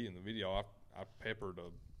can see in the video I peppered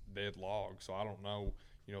a dead log. So I don't know,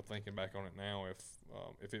 thinking back on it now,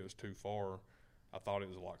 if it was too far. I thought it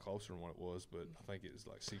was a lot closer than what it was, but I think it was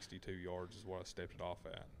like 62 yards is what I stepped it off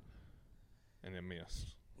at, and it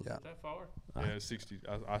missed. Yeah. That far? Yeah, 60.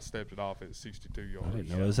 I stepped it off at 62 yards. I didn't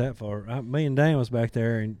know it was that far. Me and Dan was back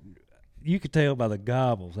there, and you could tell by the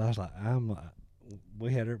gobbles. I was like,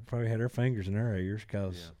 we probably had our fingers in our ears,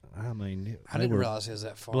 because I mean, I didn't realize it was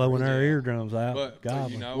that far. blowing our Yeah. eardrums out. But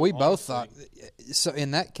gobbling. We both honestly, thought. So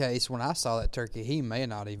in that case, when I saw that turkey, he may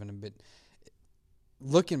not even have been.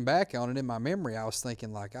 Looking back on it in my memory, I was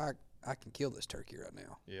thinking like, I can kill this turkey right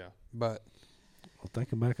now. Yeah. But Well,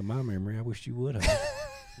 thinking back in my memory, I wish you would have.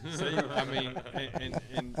 See, I mean,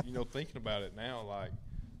 and thinking about it now, like,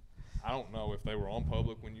 I don't know if they were on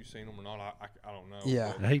public when you seen them or not. I don't know.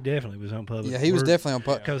 Yeah. but He definitely was on public. yeah, he was We're- definitely on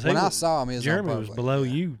public. 'cause When he I was- saw him, he was Jeremy on was public. below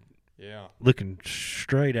Yeah. you, yeah. looking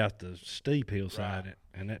straight out the steep hillside, Right.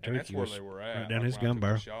 and that And that's turkey where was they were at. right down like, his when I gun took the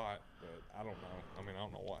barrel. shot, but I don't know. I mean, I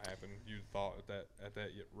don't know what happened. You thought at that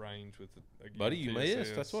range with the again, Buddy, you TSS.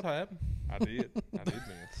 missed. That's what happened. I did. I did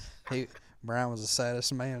miss. Brian was the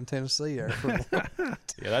saddest man in Tennessee there.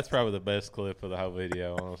 Yeah, that's probably the best clip of the whole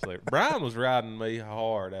video, honestly. Brian was riding me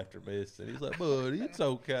hard after missing. He's like, buddy, it's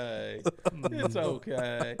okay. It's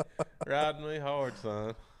okay. Riding me hard,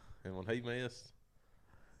 son. And when he missed,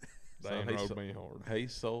 They he rode me hard. He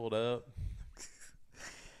sold up.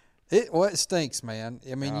 It stinks, man.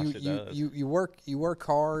 I mean, Gosh, it does. you work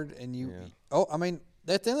hard, and I mean,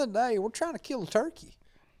 at the end of the day, we're trying to kill a turkey.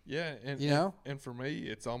 Yeah, and You know? and for me,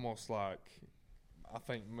 it's almost like I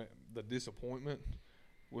think the disappointment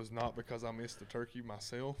was not because I missed the turkey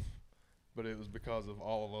myself, but it was because of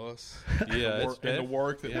all of us. Yeah, and the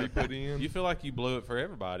work that we put in. You feel like you blew it for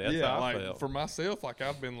everybody. That's yeah, how I like felt. for myself, like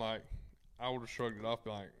I've been like, I would have shrugged it off,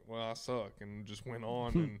 been like, well, I suck, and just went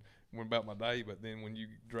on and went about my day. But then when you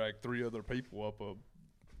drag 3 other people up a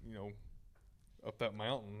up that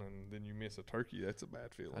mountain and then you miss a turkey. That's a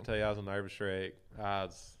bad feeling. I tell you, I was a nervous wreck.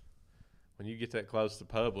 When you get that close to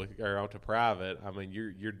public or to private, I mean,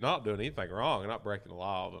 you're not doing anything wrong, you're not breaking the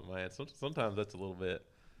law, but man, sometimes that's a little bit.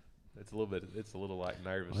 It's a little like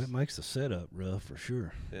nervous. Well, it makes the setup rough for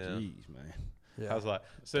sure. Yeah. Jeez, man. Yeah. I was like,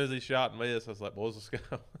 as soon as he shot and missed, I was like, boys, let's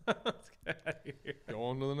go. Let's get out of here. Go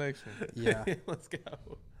on to the next one. Yeah. Let's go.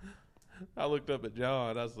 I looked up at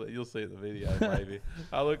John. I said, you'll see it in the video, maybe.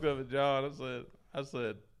 I looked up at John. I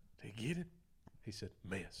said, did he get it? He said,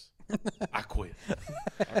 miss. I quit.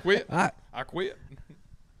 I quit. I quit.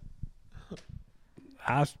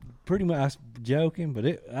 I was pretty much joking, but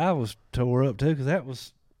I was tore up too because that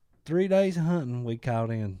was 3 days of hunting. We caught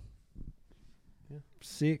in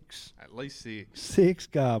At least 6. 6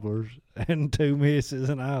 gobblers and 2 misses,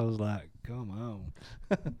 and I was like, "Come on."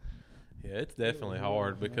 Yeah, it's definitely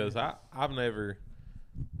hard because I've never,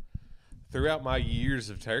 throughout my years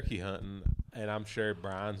of turkey hunting, and I'm sure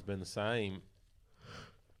Brian's been the same.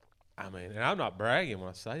 I mean, and I'm not bragging when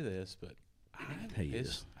I say this, but I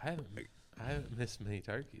haven't missed many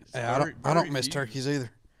turkeys. Yeah, I don't miss few. turkeys either.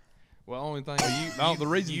 Well, only thing the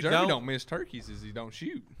reason Jeremy don't miss turkeys is he don't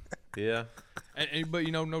shoot. Yeah. But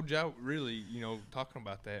no joke, really. Talking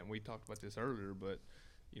about that, and we talked about this earlier, but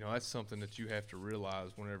that's something that you have to realize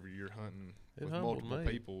whenever you're hunting with multiple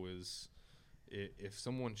people is if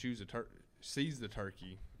someone sees the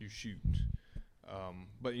turkey, you shoot.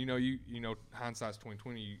 But hindsight's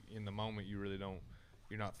 20/20. In the moment, you really don't.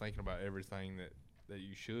 You're not thinking about everything that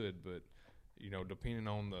you should. But depending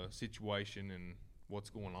on the situation and what's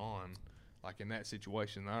going on, like in that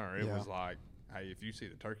situation there, it was like, hey, if you see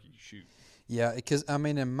the turkey, you shoot. Yeah, because I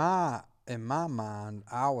mean, in my mind,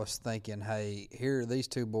 I was thinking, hey, here are these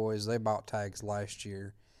 2 boys. They bought tags last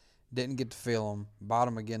year, didn't get to feel them, bought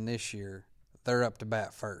them again this year. They're up to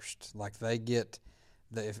bat first. Like they get.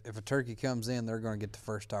 If a turkey comes in, they're going to get the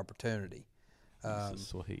first opportunity. This is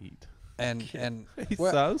sweet. And He's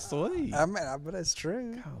well, so sweet. I mean, but it's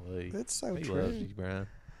true. Golly. It's so He true. loves you, Brian.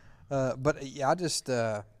 But yeah, I just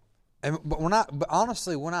but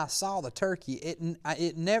honestly, when I saw the turkey,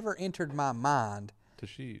 it never entered my mind To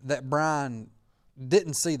shoot. that Brian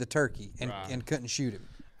didn't see the turkey and, Right. and couldn't shoot him.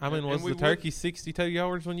 I mean, was we the turkey 62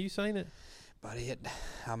 yards when you seen it? But I didn't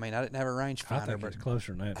have a I rangefinder, think but it's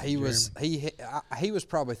closer than that. he was he was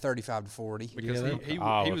probably 35 to 40. Because Yeah, he If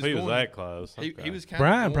was he was going, that close. he okay. was kind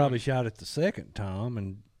Brian of probably shot it the second time,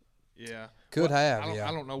 and yeah Could have,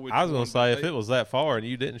 I don't know which I was going one, to say, but if it was that far and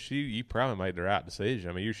you didn't shoot, you probably made the right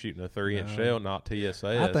decision. I mean, you're shooting a 3-inch shell, not TSS.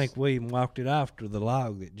 I think we even walked it after the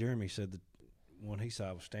log that Jeremy said that one he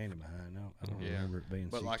saw was standing behind. I don't Yeah. remember it being.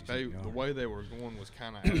 But like 66 the yards. way they were going was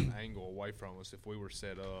kind of at an angle away from us. If we were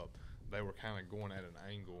set up, they were kind of going at an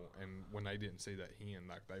angle, and when they didn't see that hen,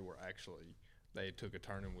 like they took a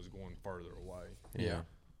turn and was going further away. Yeah.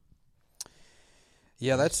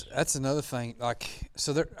 Yeah, that's another thing. Like,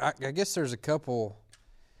 so there, I guess there's a couple,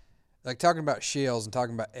 like talking about shells and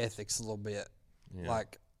talking about ethics a little bit. Yeah.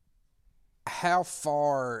 Like, how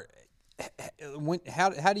far,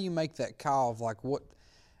 how do you make that call of like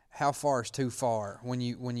how far is too far when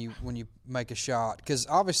you make a shot? Because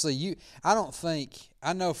obviously I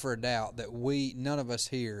know for a doubt that none of us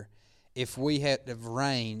here, if we had have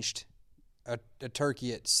ranged a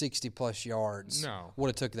turkey at 60 plus yards, would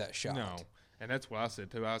have took that shot. No, and that's what I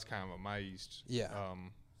said too. I was kind of amazed. Yeah.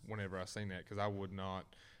 Whenever I seen that, because I would not,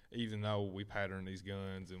 even though we pattern these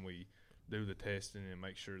guns and we do the testing and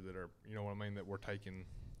make sure that that we're taking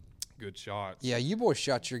good shots. Yeah, you boys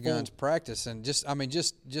shot your guns practice, and just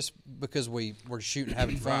because we were shooting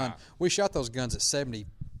having fun, Right. we shot those guns at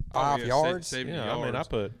 75 yards. 70 Yeah, yards. I mean, I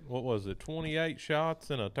put, 28 shots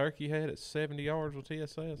in a turkey head at 70 yards with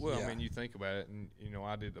TSS. Well, Yeah. I mean, you think about it, and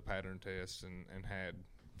I did the pattern test and had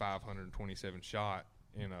 527 shot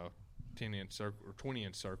in a 10-inch circle or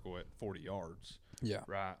 20-inch circle at 40 yards. Yeah.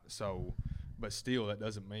 Right. So, but still, that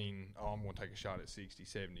doesn't mean I'm going to take a shot at 60,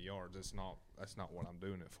 70 yards. That's not what I'm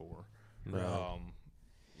doing it for. No.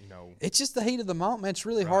 It's just the heat of the moment. It's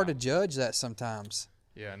really hard to judge that sometimes.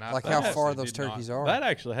 Yeah, and Like I how actually far those did not- turkeys are. That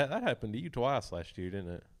actually that happened to you twice last year,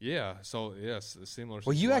 didn't it? Yeah. So yes, a similar.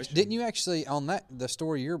 Well, situation. didn't you actually on the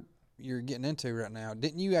story you're getting into right now?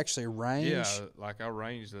 Didn't you actually range? Yeah, like I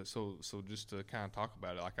ranged it. So just to kind of talk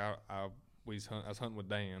about it, like I was hunting with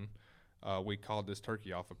Dan. We called this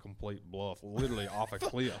turkey off a complete bluff, literally off a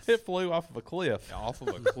cliff. It flew off of a cliff. Off of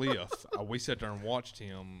a cliff. We sat there and watched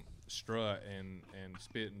him strut and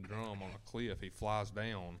spit and drum on a cliff. He flies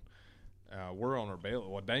down. We're on our belly.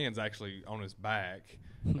 Well, Dan's actually on his back,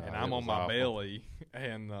 and I'm it on was my awful. belly.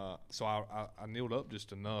 And so I kneeled up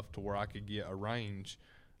just enough to where I could get a range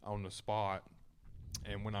on the spot.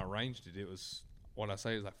 And when I ranged it, it was what I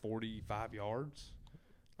say is like 45 yards.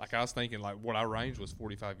 Like I was thinking, like what I ranged was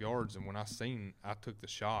 45 yards, and when I took the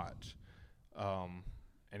shot, and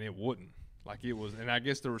it wouldn't. Like it was, and I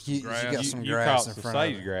guess there was some grass. You got some You grass caught in some front of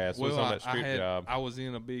sage it. grass. Well, was on that strip job. I was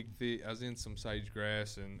in a big I was in some sage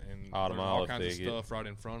grass and Autumn there was all olive kinds thicket. of stuff right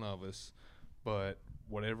in front of us, but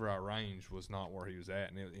whatever I ranged was not where he was at,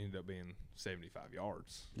 and it ended up being 75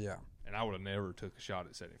 yards. Yeah. And I would have never took a shot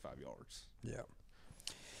at 75 yards. Yeah.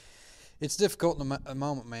 It's difficult in the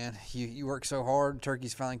moment, man. You work so hard.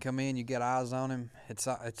 Turkeys finally come in. You get eyes on him. It's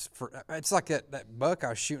like that buck I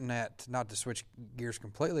was shooting at. Not to switch gears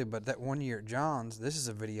completely, but that one year at John's. This is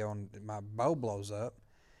a video, and my bow blows up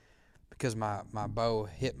because my bow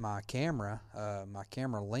hit my camera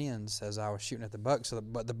lens as I was shooting at the buck. So,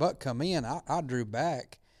 but the buck come in. I drew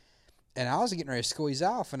back. And I was getting ready to squeeze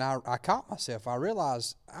off, and I caught myself. I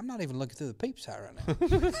realized I'm not even looking through the peep sight right now.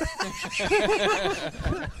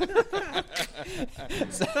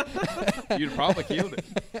 You'd have probably killed it.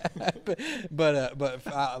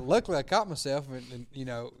 but luckily I caught myself and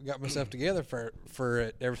got myself together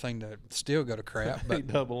for everything to still go to crap. He But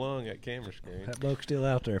double lung that camera screen. That buck's still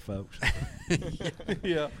out there, folks.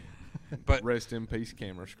 Yeah. But rest in peace,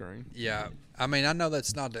 camera screen. yeah, I mean, I know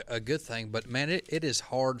that's not a good thing, but man, it is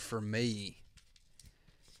hard for me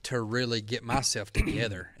to really get myself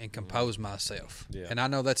together and compose myself. Yeah. And I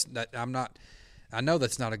know I know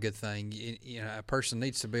that's not a good thing. A person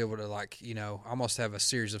needs to be able to almost have a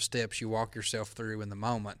series of steps you walk yourself through in the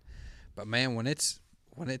moment. But man, when it's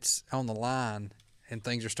on the line and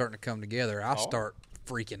things are starting to come together, I start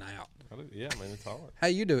freaking out. Yeah, man, it's hard. How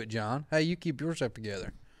you do it, John? How you keep yourself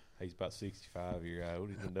together? He's about 65 years old.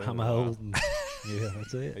 He's been doing I'm it a while. old. And, yeah,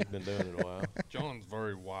 that's He's it. been doing it a while. John's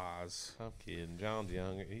very wise. I'm kidding. John's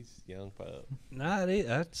young. He's a young pup. Nah,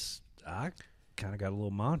 I kind of got a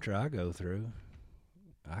little mantra I go through.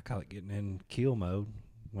 I call it getting in kill mode.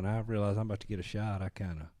 When I realize I'm about to get a shot, I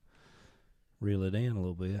kind of reel it in a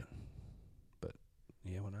little bit. But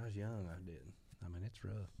yeah, when I was young, I didn't. I mean, it's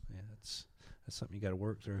rough. Yeah, that's something you got to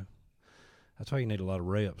work through. That's why you need a lot of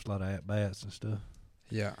reps, a lot of at bats and stuff.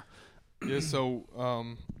 Yeah. Yeah, so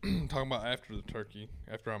talking about after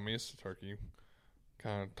I missed the turkey,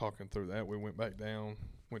 kind of talking through that, we went back down,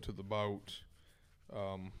 went to the boat,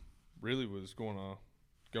 really was going to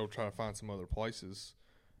go try to find some other places,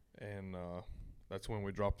 and that's when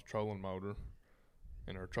we dropped the trolling motor,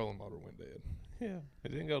 and our trolling motor went dead. Yeah. It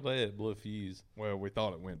didn't go dead. It blew a fuse. Well, we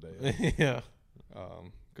thought it went dead Yeah.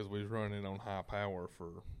 because we was running on high power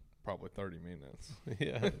for probably 30 minutes.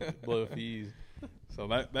 Yeah. It blew a fuse. So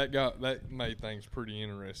that made things pretty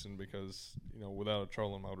interesting because without a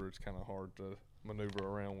trolling motor, it's kind of hard to maneuver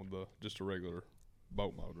around with just a regular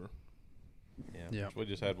boat motor. Yeah. Yeah. We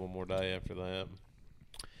just had one more day after that.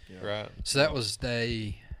 Yeah. Right. So that was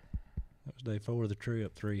day. That was day 4 of the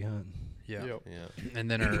trip, 3 hunting. Yeah. Yep. Yeah. And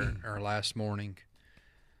then our last morning.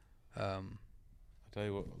 I tell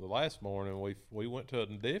you what, the last morning we went to a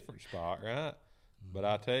different spot, right? But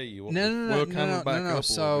I tell you what. No.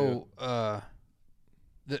 So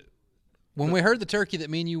when we heard the turkey that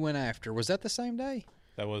me and you went after, was that the same day?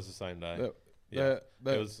 That was the same day. That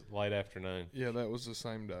It was late afternoon. Yeah, that was the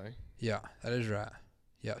same day. Yeah, that is right.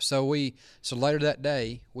 Yeah. So later that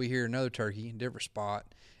day we hear another turkey in a different spot,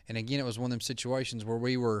 and again it was one of them situations where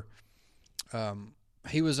we were.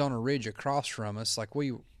 He was on a ridge across from us. Like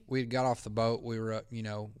we had got off the boat. We were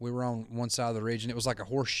we were on one side of the ridge, and it was like a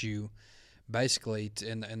horseshoe, basically.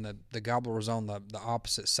 And the gobbler was on the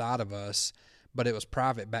opposite side of us, but it was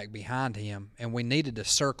private back behind him, and we needed to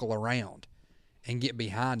circle around and get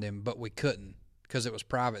behind him, but we couldn't because it was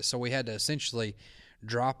private. So we had to essentially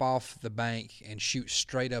drop off the bank and shoot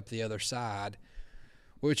straight up the other side,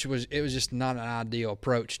 which was just not an ideal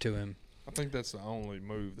approach to him. I think that's the only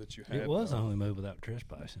move that you had. It was the only move without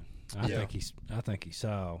trespassing. I think he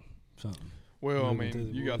saw something. Well, I moving through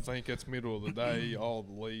mean, the you got to woods. think it's middle of the day. All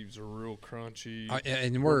the leaves are real crunchy.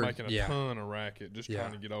 And we're we're making a ton of racket just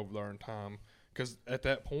trying to get over there in time. Because at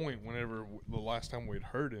that point, whenever the last time we'd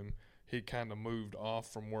heard him, he kind of moved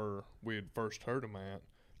off from where we had first heard him at.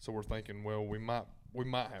 So we're thinking, well, we might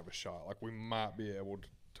have a shot. Like we might be able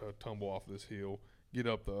to tumble off this hill, get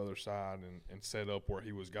up the other side, and set up where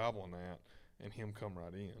he was gobbling at, and him come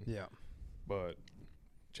right in. Yeah. But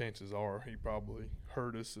chances are he probably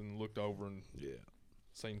heard us and looked over and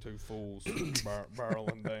seen two fools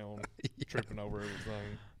barreling down, tripping over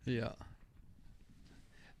everything. Yeah.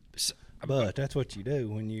 But that's what you do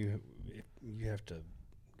when you have to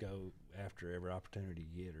go after every opportunity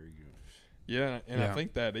you get, or you. Yeah, and Yeah. I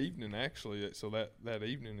think that evening actually. So that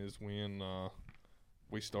evening is when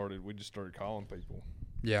we just started calling people.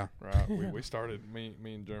 Yeah. right? We started me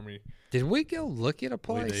and Jeremy. Did we go look at a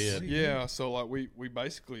place? did. Yeah, so like we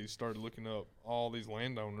basically started looking up all these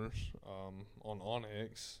landowners on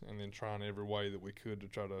Onyx, and then trying every way that we could to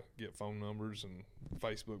try to get phone numbers and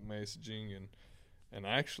Facebook messaging, and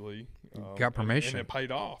actually Got permission. and it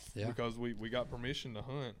paid off Yeah. because we got permission to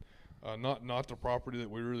hunt. Not the property that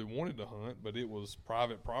we really wanted to hunt, but it was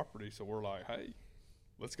private property. So we're like, hey,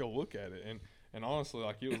 let's go look at it. And honestly,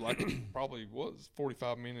 like it was like probably was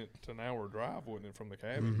 45-minute to an hour drive, wasn't it, from the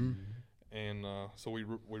cabin? And so we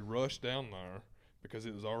rushed down there because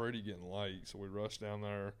it was already getting late. So we rushed down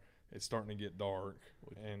there. It's starting to get dark,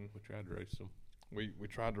 and We tried to roast them. we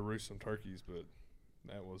tried to roost some turkeys, but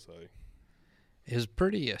that was It was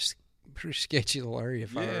pretty sketchy little area.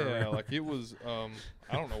 If I remember. yeah, like it was.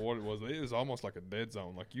 I don't know what it was. It was almost like a dead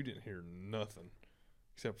zone. Like you didn't hear nothing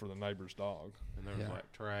except for the neighbor's dog. And there was Yeah.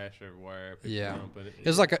 like trash everywhere. people Yeah. dumping It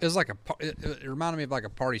was like it reminded me of like a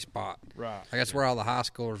party spot. Right. Like that's where all the high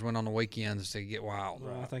schoolers went on the weekends to get wild.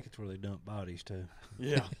 Well, I think it's where they dump bodies too.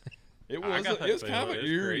 Yeah. It I was. got that It was feeling. kind of It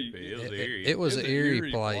was eerie. creepy. It was It- eerie. It was It's an an eerie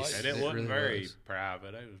eerie place, place. and it wasn't really very was.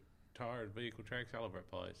 private. It was tarred vehicle tracks all over that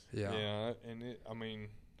place. Yeah. Yeah, and it. I mean,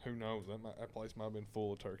 who knows? That place might have been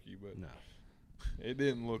full of turkey, but No. it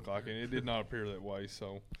didn't look like it. It did not appear that way.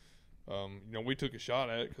 So, we took a shot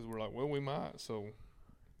at it because we're like, well, we might. So,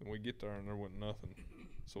 and we get there and there wasn't nothing.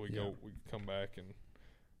 So we come back and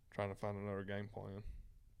trying to find another game plan.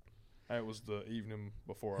 That was the evening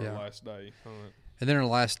before our Yeah. last day hunt. And then our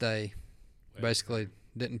last day basically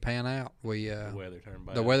didn't pan out. We The weather turned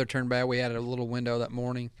bad. the weather turned bad. We had a little window that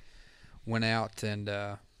morning. Went out and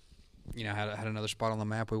had another spot on the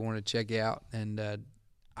map we wanted to check out. And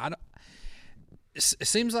I don't. It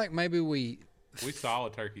seems like maybe we We saw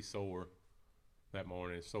a turkey soar that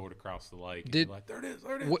morning. It soared across the lake. And Did- like, there it is,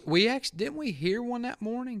 there it is. we actually didn't we hear one that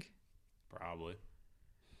morning. Probably.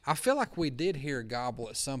 I feel like we did hear a gobble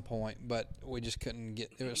at some point, but we just couldn't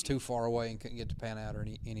get. It was too far away and couldn't get to pan out or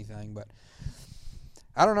anything. But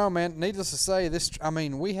I don't know, man. Needless to say,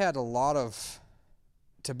 we had a lot of.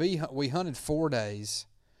 We hunted 4 days,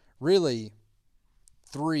 really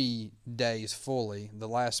 3 days fully. The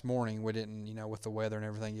last morning we didn't, with the weather and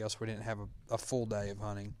everything else, we didn't have a full day of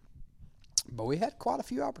hunting. But we had quite a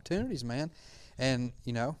few opportunities, man. And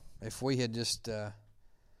if we had just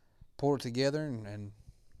pulled it together and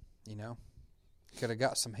could have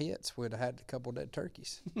got some hits, we'd have had a couple dead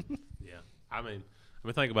turkeys. Yeah. I mean,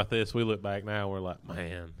 think about this. We look back now, we're like,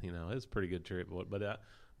 man, it's a pretty good trip.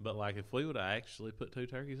 But like, if we would have actually put 2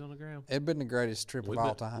 turkeys on the ground, It'd been the greatest trip of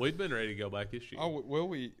all time. we'd been ready to go back this year. Oh well,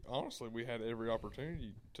 we had every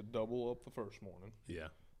opportunity to double up the first morning. Yeah.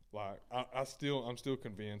 Like I'm still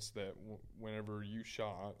convinced that whenever you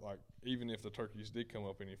shot, like even if the turkeys did come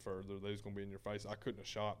up any further, they was gonna be in your face. I couldn't have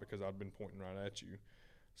shot because I'd been pointing right at you.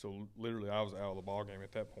 So literally, I was out of the ball game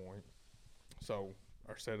at that point. So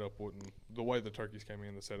our setup the way the turkeys came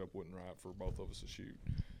in, the setup wasn't right for both of us to shoot.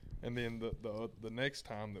 And then the next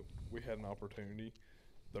time that we had an opportunity,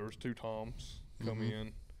 there was 2 toms come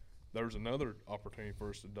in. There was another opportunity for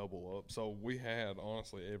us to double up. So we had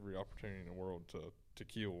honestly every opportunity in the world to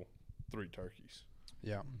kill 3 turkeys.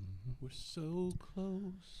 Yeah. We're so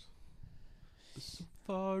close, but so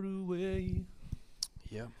far away.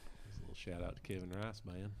 Yeah. A little shout out to Kevin Rice,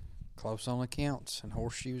 man. Close on accounts and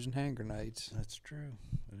horseshoes and hand grenades. That's true.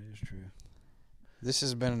 That is true. This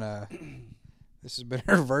has been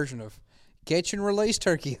our version of catch and release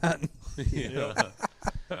turkey hunting. Yeah.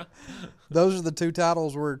 Those are the 2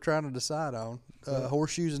 titles we're trying to decide on: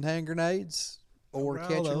 horseshoes and hand grenades, or Overall,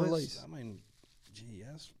 catch and though, release. Gee,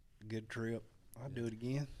 that's a good trip. I'd do it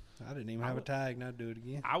again. I didn't even have a tag, and I'd do it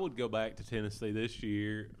again. I would go back to Tennessee this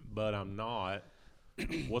year, but I'm not.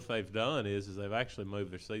 What they've done is they've actually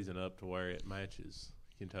moved their season up to where it matches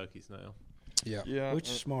Kentucky's now. Yeah. Yeah, Which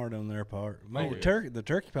is smart on their part. I mean, yeah. the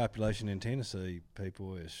turkey population in Tennessee,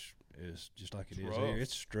 people, is just like it is rough. here.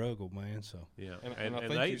 It's a struggle, man. So Yeah, And and, I and,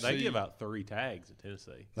 think they, you they see- give out 3 tags in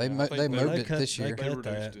Tennessee. They Yeah, I mo- think they they- moved they it cut- this they year. cut They reduced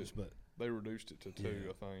that, it. but they reduced it to 2,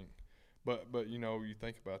 Yeah. I think. But you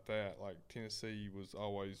think about that, like Tennessee was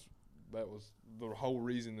always that was the whole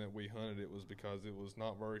reason that we hunted it was because it was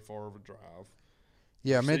not very far of a drive.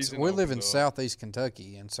 Yeah, I mean, season we live in opened up. southeast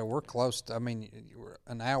Kentucky, and so we're close to. I mean, we're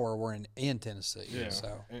an hour. We're in Tennessee. Yeah,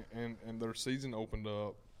 So and their season opened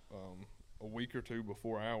up a week or 2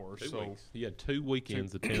 before ours. 2 so weeks. You had 2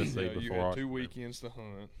 weekends of Tennessee yeah, you before had 2 our- weekends to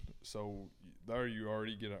hunt. So there you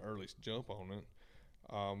already get an early jump on it.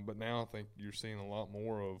 But now I think you're seeing a lot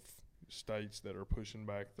more of states that are pushing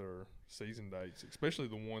back their season dates, especially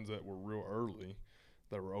the ones that were real early.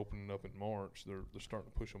 they were opening up in March. They're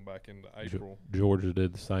starting to push them back into April. Georgia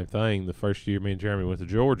did the same thing. The first year me and Jeremy went to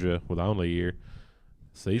Georgia, well, the only year,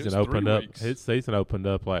 season opened 3 up. weeks. His season opened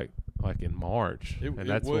up like in March, It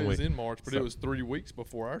that's when was we. in March, but so- it was 3 weeks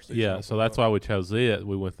before our season. Yeah, so opened that's up. why we chose it.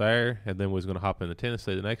 We went there, and then we was going to hop into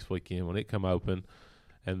Tennessee the next weekend when it come open,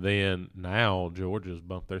 and then now Georgia's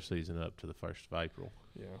bumped their season up to the 1st of April.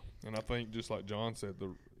 Yeah, and I think just like John said,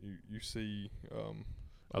 you see a there's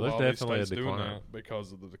lot of these definitely a states doing decline. that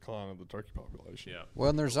because of the decline of the turkey population. Well,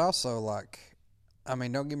 and there's also like, I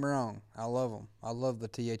mean, don't get me wrong, I love them. I love the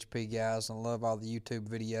THP guys, and I love all the YouTube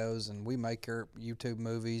videos, and we make our YouTube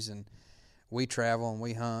movies, and we travel and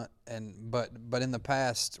we hunt, and but in the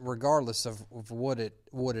past, regardless of what it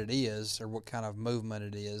is or what kind of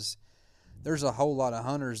movement it is, there's a whole lot of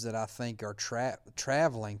hunters that I think are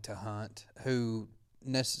traveling to hunt who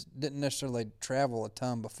didn't necessarily travel a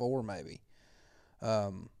ton before, maybe.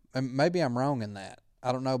 And maybe I'm wrong in that.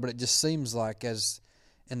 I don't know, but it just seems like as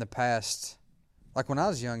in the past, like when I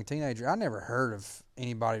was a young teenager, I never heard of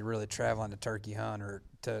anybody really traveling to turkey hunt or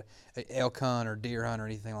to elk hunt or deer hunt or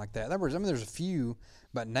anything like that. There's a few,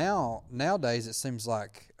 but nowadays it seems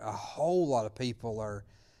like a whole lot of people are,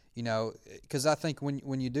 you know, because I think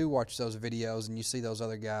when you do watch those videos and you see those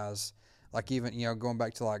other guys, like even, you know, going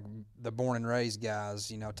back to like the born and raised guys,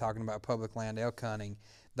 you know, talking about public land elk hunting,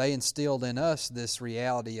 they instilled in us this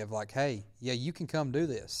reality of like, hey, yeah, you can come do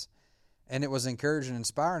this. And it was encouraging and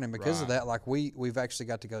inspiring, and because of Right. that, like we've actually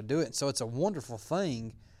got to go do it. So it's a wonderful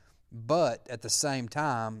thing, but at the same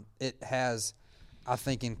time, it has, I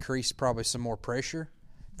think, increased probably some more pressure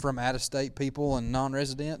from out-of-state people and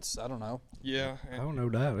non-residents. I don't know. Yeah, and Oh, no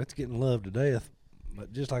doubt. It's getting loved to death.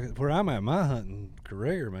 But just like where I'm at my hunting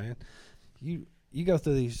career, man, you go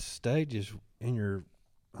through these stages in your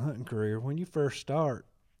hunting career. When you first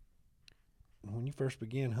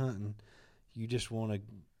begin hunting, you just want to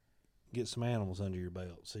get some animals under your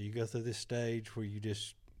belt. So you go through this stage where you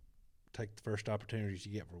just take the first opportunities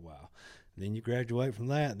you get for a while. Then you graduate from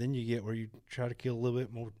that. Then you get where you try to kill a little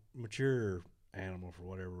bit more mature animal for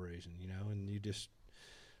whatever reason, you know, and you just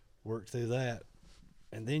work through that.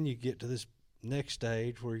 And then you get to this next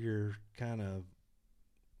stage where you're kind of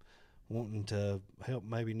wanting to help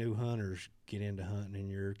maybe new hunters get into hunting,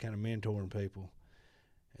 and you're kind of mentoring people.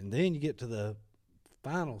 And then you get to the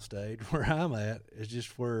final stage where I'm at, is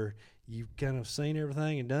just where you've kind of seen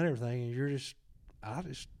everything and done everything, and I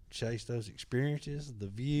just chase those experiences, the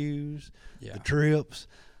views, Yeah. the trips.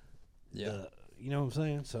 Yeah. You know what I'm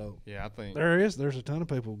saying? So yeah, I think there's a ton of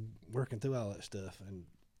people working through all that stuff, and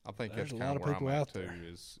I think There's that's a kind lot of of where people I'm at out too. there.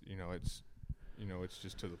 Is it's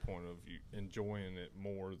just to the point of you enjoying it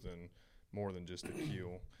more than just the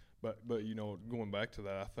kill. But you know, going back to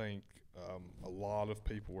that, I think a lot of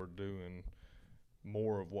people are doing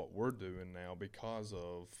more of what we're doing now because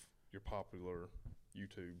of your popular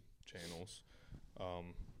YouTube channels,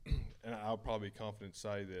 and I'll probably be confident to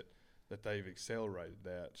say that they've accelerated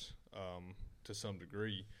that to some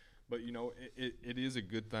degree. But you know, it is a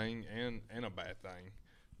good thing and a bad thing,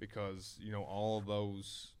 because you know all of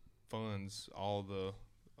those funds, all the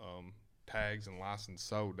tags and license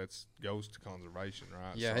sold, that goes to conservation,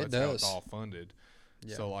 right? Yeah, so it that's how does. it's all funded.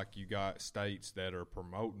 Yeah. So like you got states that are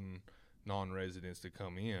promoting non-residents to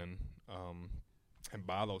come in and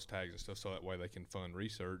buy those tags and stuff, so that way they can fund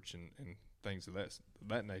research and things of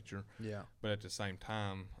that nature. Yeah. But at the same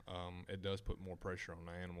time, it does put more pressure on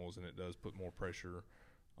the animals, and it does put more pressure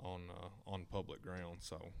on public ground.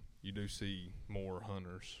 So you do see more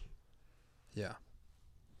hunters. Yeah.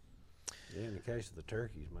 yeah, in the case of the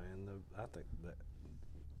turkeys, man, I think that,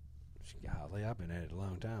 golly, I've been at it a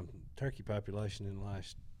long time. Turkey population in the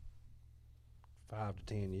last 5 to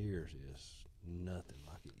 10 years is nothing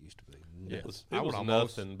like it used to be. It Nothing. was, I it would was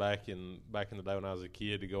almost- nothing back in the day when I was a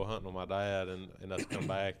kid to go hunting with my dad and us come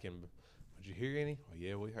back and, did you hear any? Well,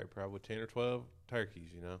 yeah, we heard probably 10 or 12 turkeys,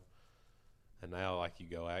 you know. And now, like, you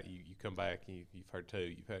go out, you come back, and you've heard 2.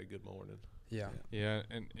 You've had a good morning. Yeah. Yeah,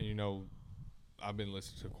 and you know, I've been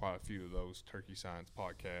listening to quite a few of those turkey science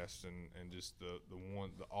podcasts, and just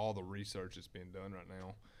all the research that's being done right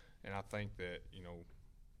now. And I think that, you know,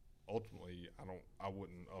 ultimately, I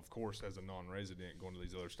wouldn't, of course, as a non-resident going to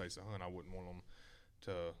these other states to hunt, I wouldn't want them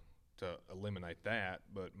to eliminate that,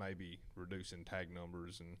 but maybe reducing tag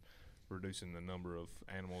numbers and reducing the number of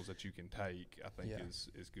animals that you can take, I think Yeah.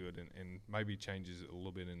 is good, and maybe changes it a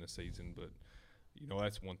little bit in the season. But you know,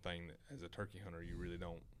 that's one thing that as a turkey hunter you really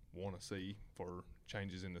don't want to see, for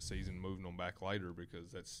changes in the season, moving them back later,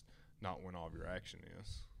 because that's not when all of your action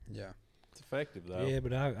is. Yeah. It's effective, though. Yeah,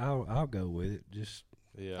 but I'll go with it. Just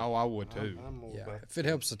Yeah. Oh, I would too. I'm more Yeah. about If it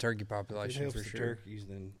helps the turkey if it population, helps for the sure. turkeys,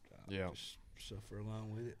 then Yeah. just suffer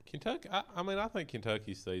along with it. Kentucky. I mean, I think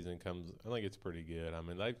Kentucky's season comes. I think it's pretty good. I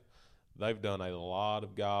mean, they've done a lot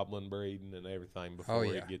of goblin breeding and everything before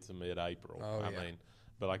yeah. it gets to mid-April. Oh, I yeah. mean,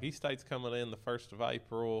 but like East State's coming in the 1st of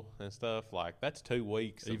April and stuff. Like that's 2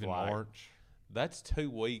 weeks. Even of like, March. That's 2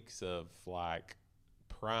 weeks of like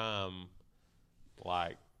prime,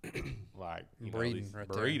 like you Breeding know, these right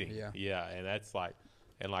there, breeding. yeah. And that's like,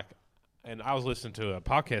 and I was listening to a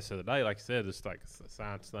podcast the other day. Like I said, it's like a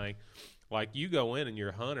science thing. Like you go in and you're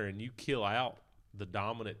a hunter and you kill out the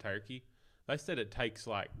dominant turkey. They said it takes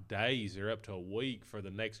like days or up to a week for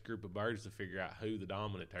the next group of birds to figure out who the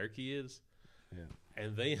dominant turkey is. Yeah.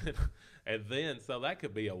 And then, so that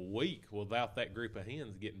could be a week without that group of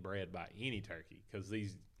hens getting bred by any turkey because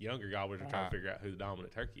these younger gobblers are trying to figure out who the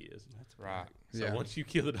dominant turkey is. That's Right. So Yeah. once you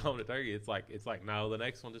kill the dominant turkey, it's like no, the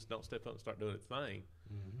next one just don't step up and start doing its thing.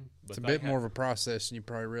 Mm-hmm. But It's a they bit have- more of a process than you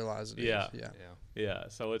probably realize it is. Yeah. Yeah. Yeah,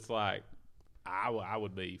 so it's like I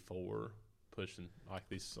would be for pushing like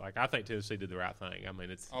these. Like I think Tennessee did the right thing. I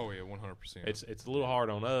mean, it's Oh yeah, 100%. it's a little hard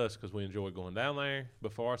on us because we enjoy going down there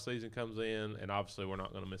before our season comes in, and obviously we're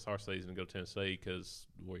not going to miss our season and go to Tennessee because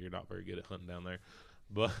you're not very good at hunting down there.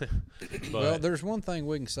 But Well, there's one thing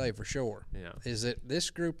we can say for sure yeah, is that this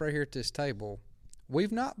group right here at this table,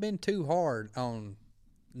 we've not been too hard on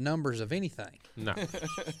numbers of anything. no,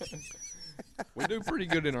 we do pretty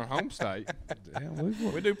good in our home state. Yeah,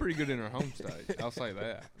 We do pretty good in our home state. I'll say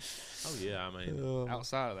that. oh yeah, I mean.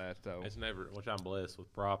 Outside of that, though, It's never, which I'm blessed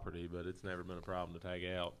with property, but it's never been a problem to tag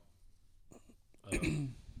out, you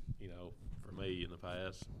know, for me in the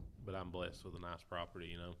past. But I'm blessed with a nice property,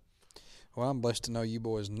 you know. Well, I'm blessed to know you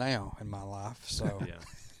boys now in my life. So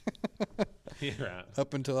Yeah. Yeah, right.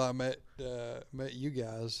 up until I met you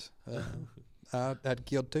guys, I'd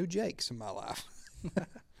killed 2 jakes in my life.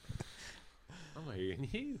 I'm hearing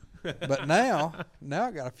you. But now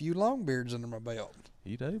I got a few long beards under my belt.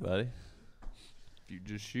 You do, buddy. if you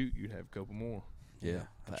just shoot, you'd have a couple more. Yeah,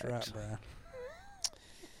 that's right, Brian.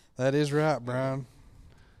 That is right, Brian.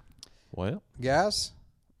 Well, Guys,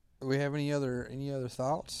 do we have any other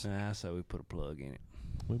thoughts? I say we put a plug in it.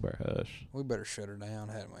 we better hush. We better shut her down,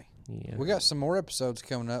 hadn't we? Yeah. We got some more episodes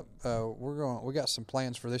coming up. We got some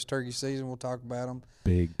plans for this turkey season. We'll talk about them.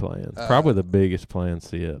 Big plans. Probably the biggest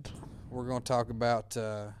plans yet. We're going to talk about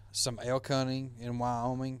some elk hunting in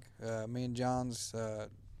Wyoming. Me and John's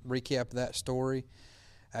recap of that story.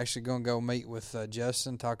 Actually going to go meet with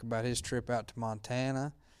Justin, talk about his trip out to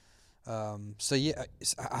Montana. So yeah,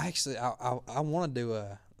 I want to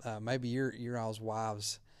do maybe your all's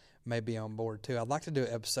wives may be on board too. I'd like to do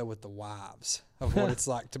an episode with the wives of what it's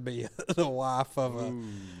like to be the wife of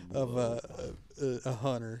a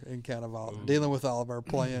hunter and kind of all dealing with all of our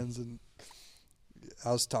plans. And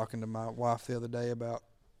I was talking to my wife the other day about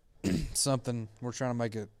something. We're trying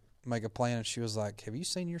to make a plan, and she was like, "Have you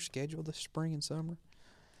seen your schedule this spring and summer?"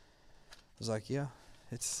 I was like, "Yeah,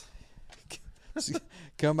 it's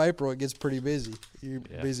come April, it gets pretty busy. You're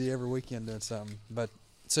busy every weekend doing something." But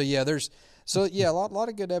so yeah, a lot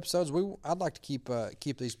of good episodes. I'd like to keep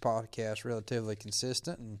these podcasts relatively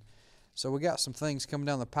consistent, and so we got some things coming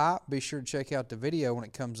down the pipe. Be sure to check out the video when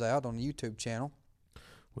it comes out on the YouTube channel.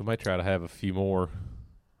 We may try to have a few more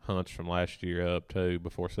hunts from last year up too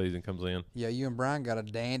before season comes in. Yeah, you and Brian got a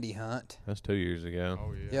dandy hunt. That's 2 years ago.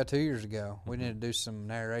 Oh yeah. Yeah, 2 years ago. We need to do some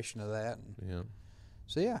narration of that. Yeah.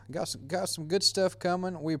 So yeah, got some good stuff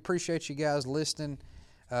coming. We appreciate you guys listening.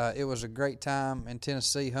 It was a great time in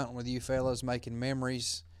Tennessee hunting with you fellas, making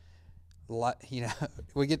memories. You know,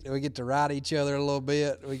 we get to ride each other a little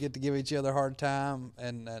bit. We get to give each other a hard time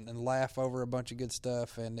and laugh over a bunch of good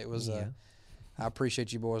stuff. And it was I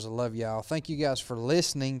appreciate you boys. I love y'all. Thank you guys for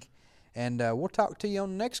listening, and we'll talk to you on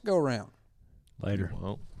the next go round. Later.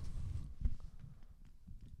 Well.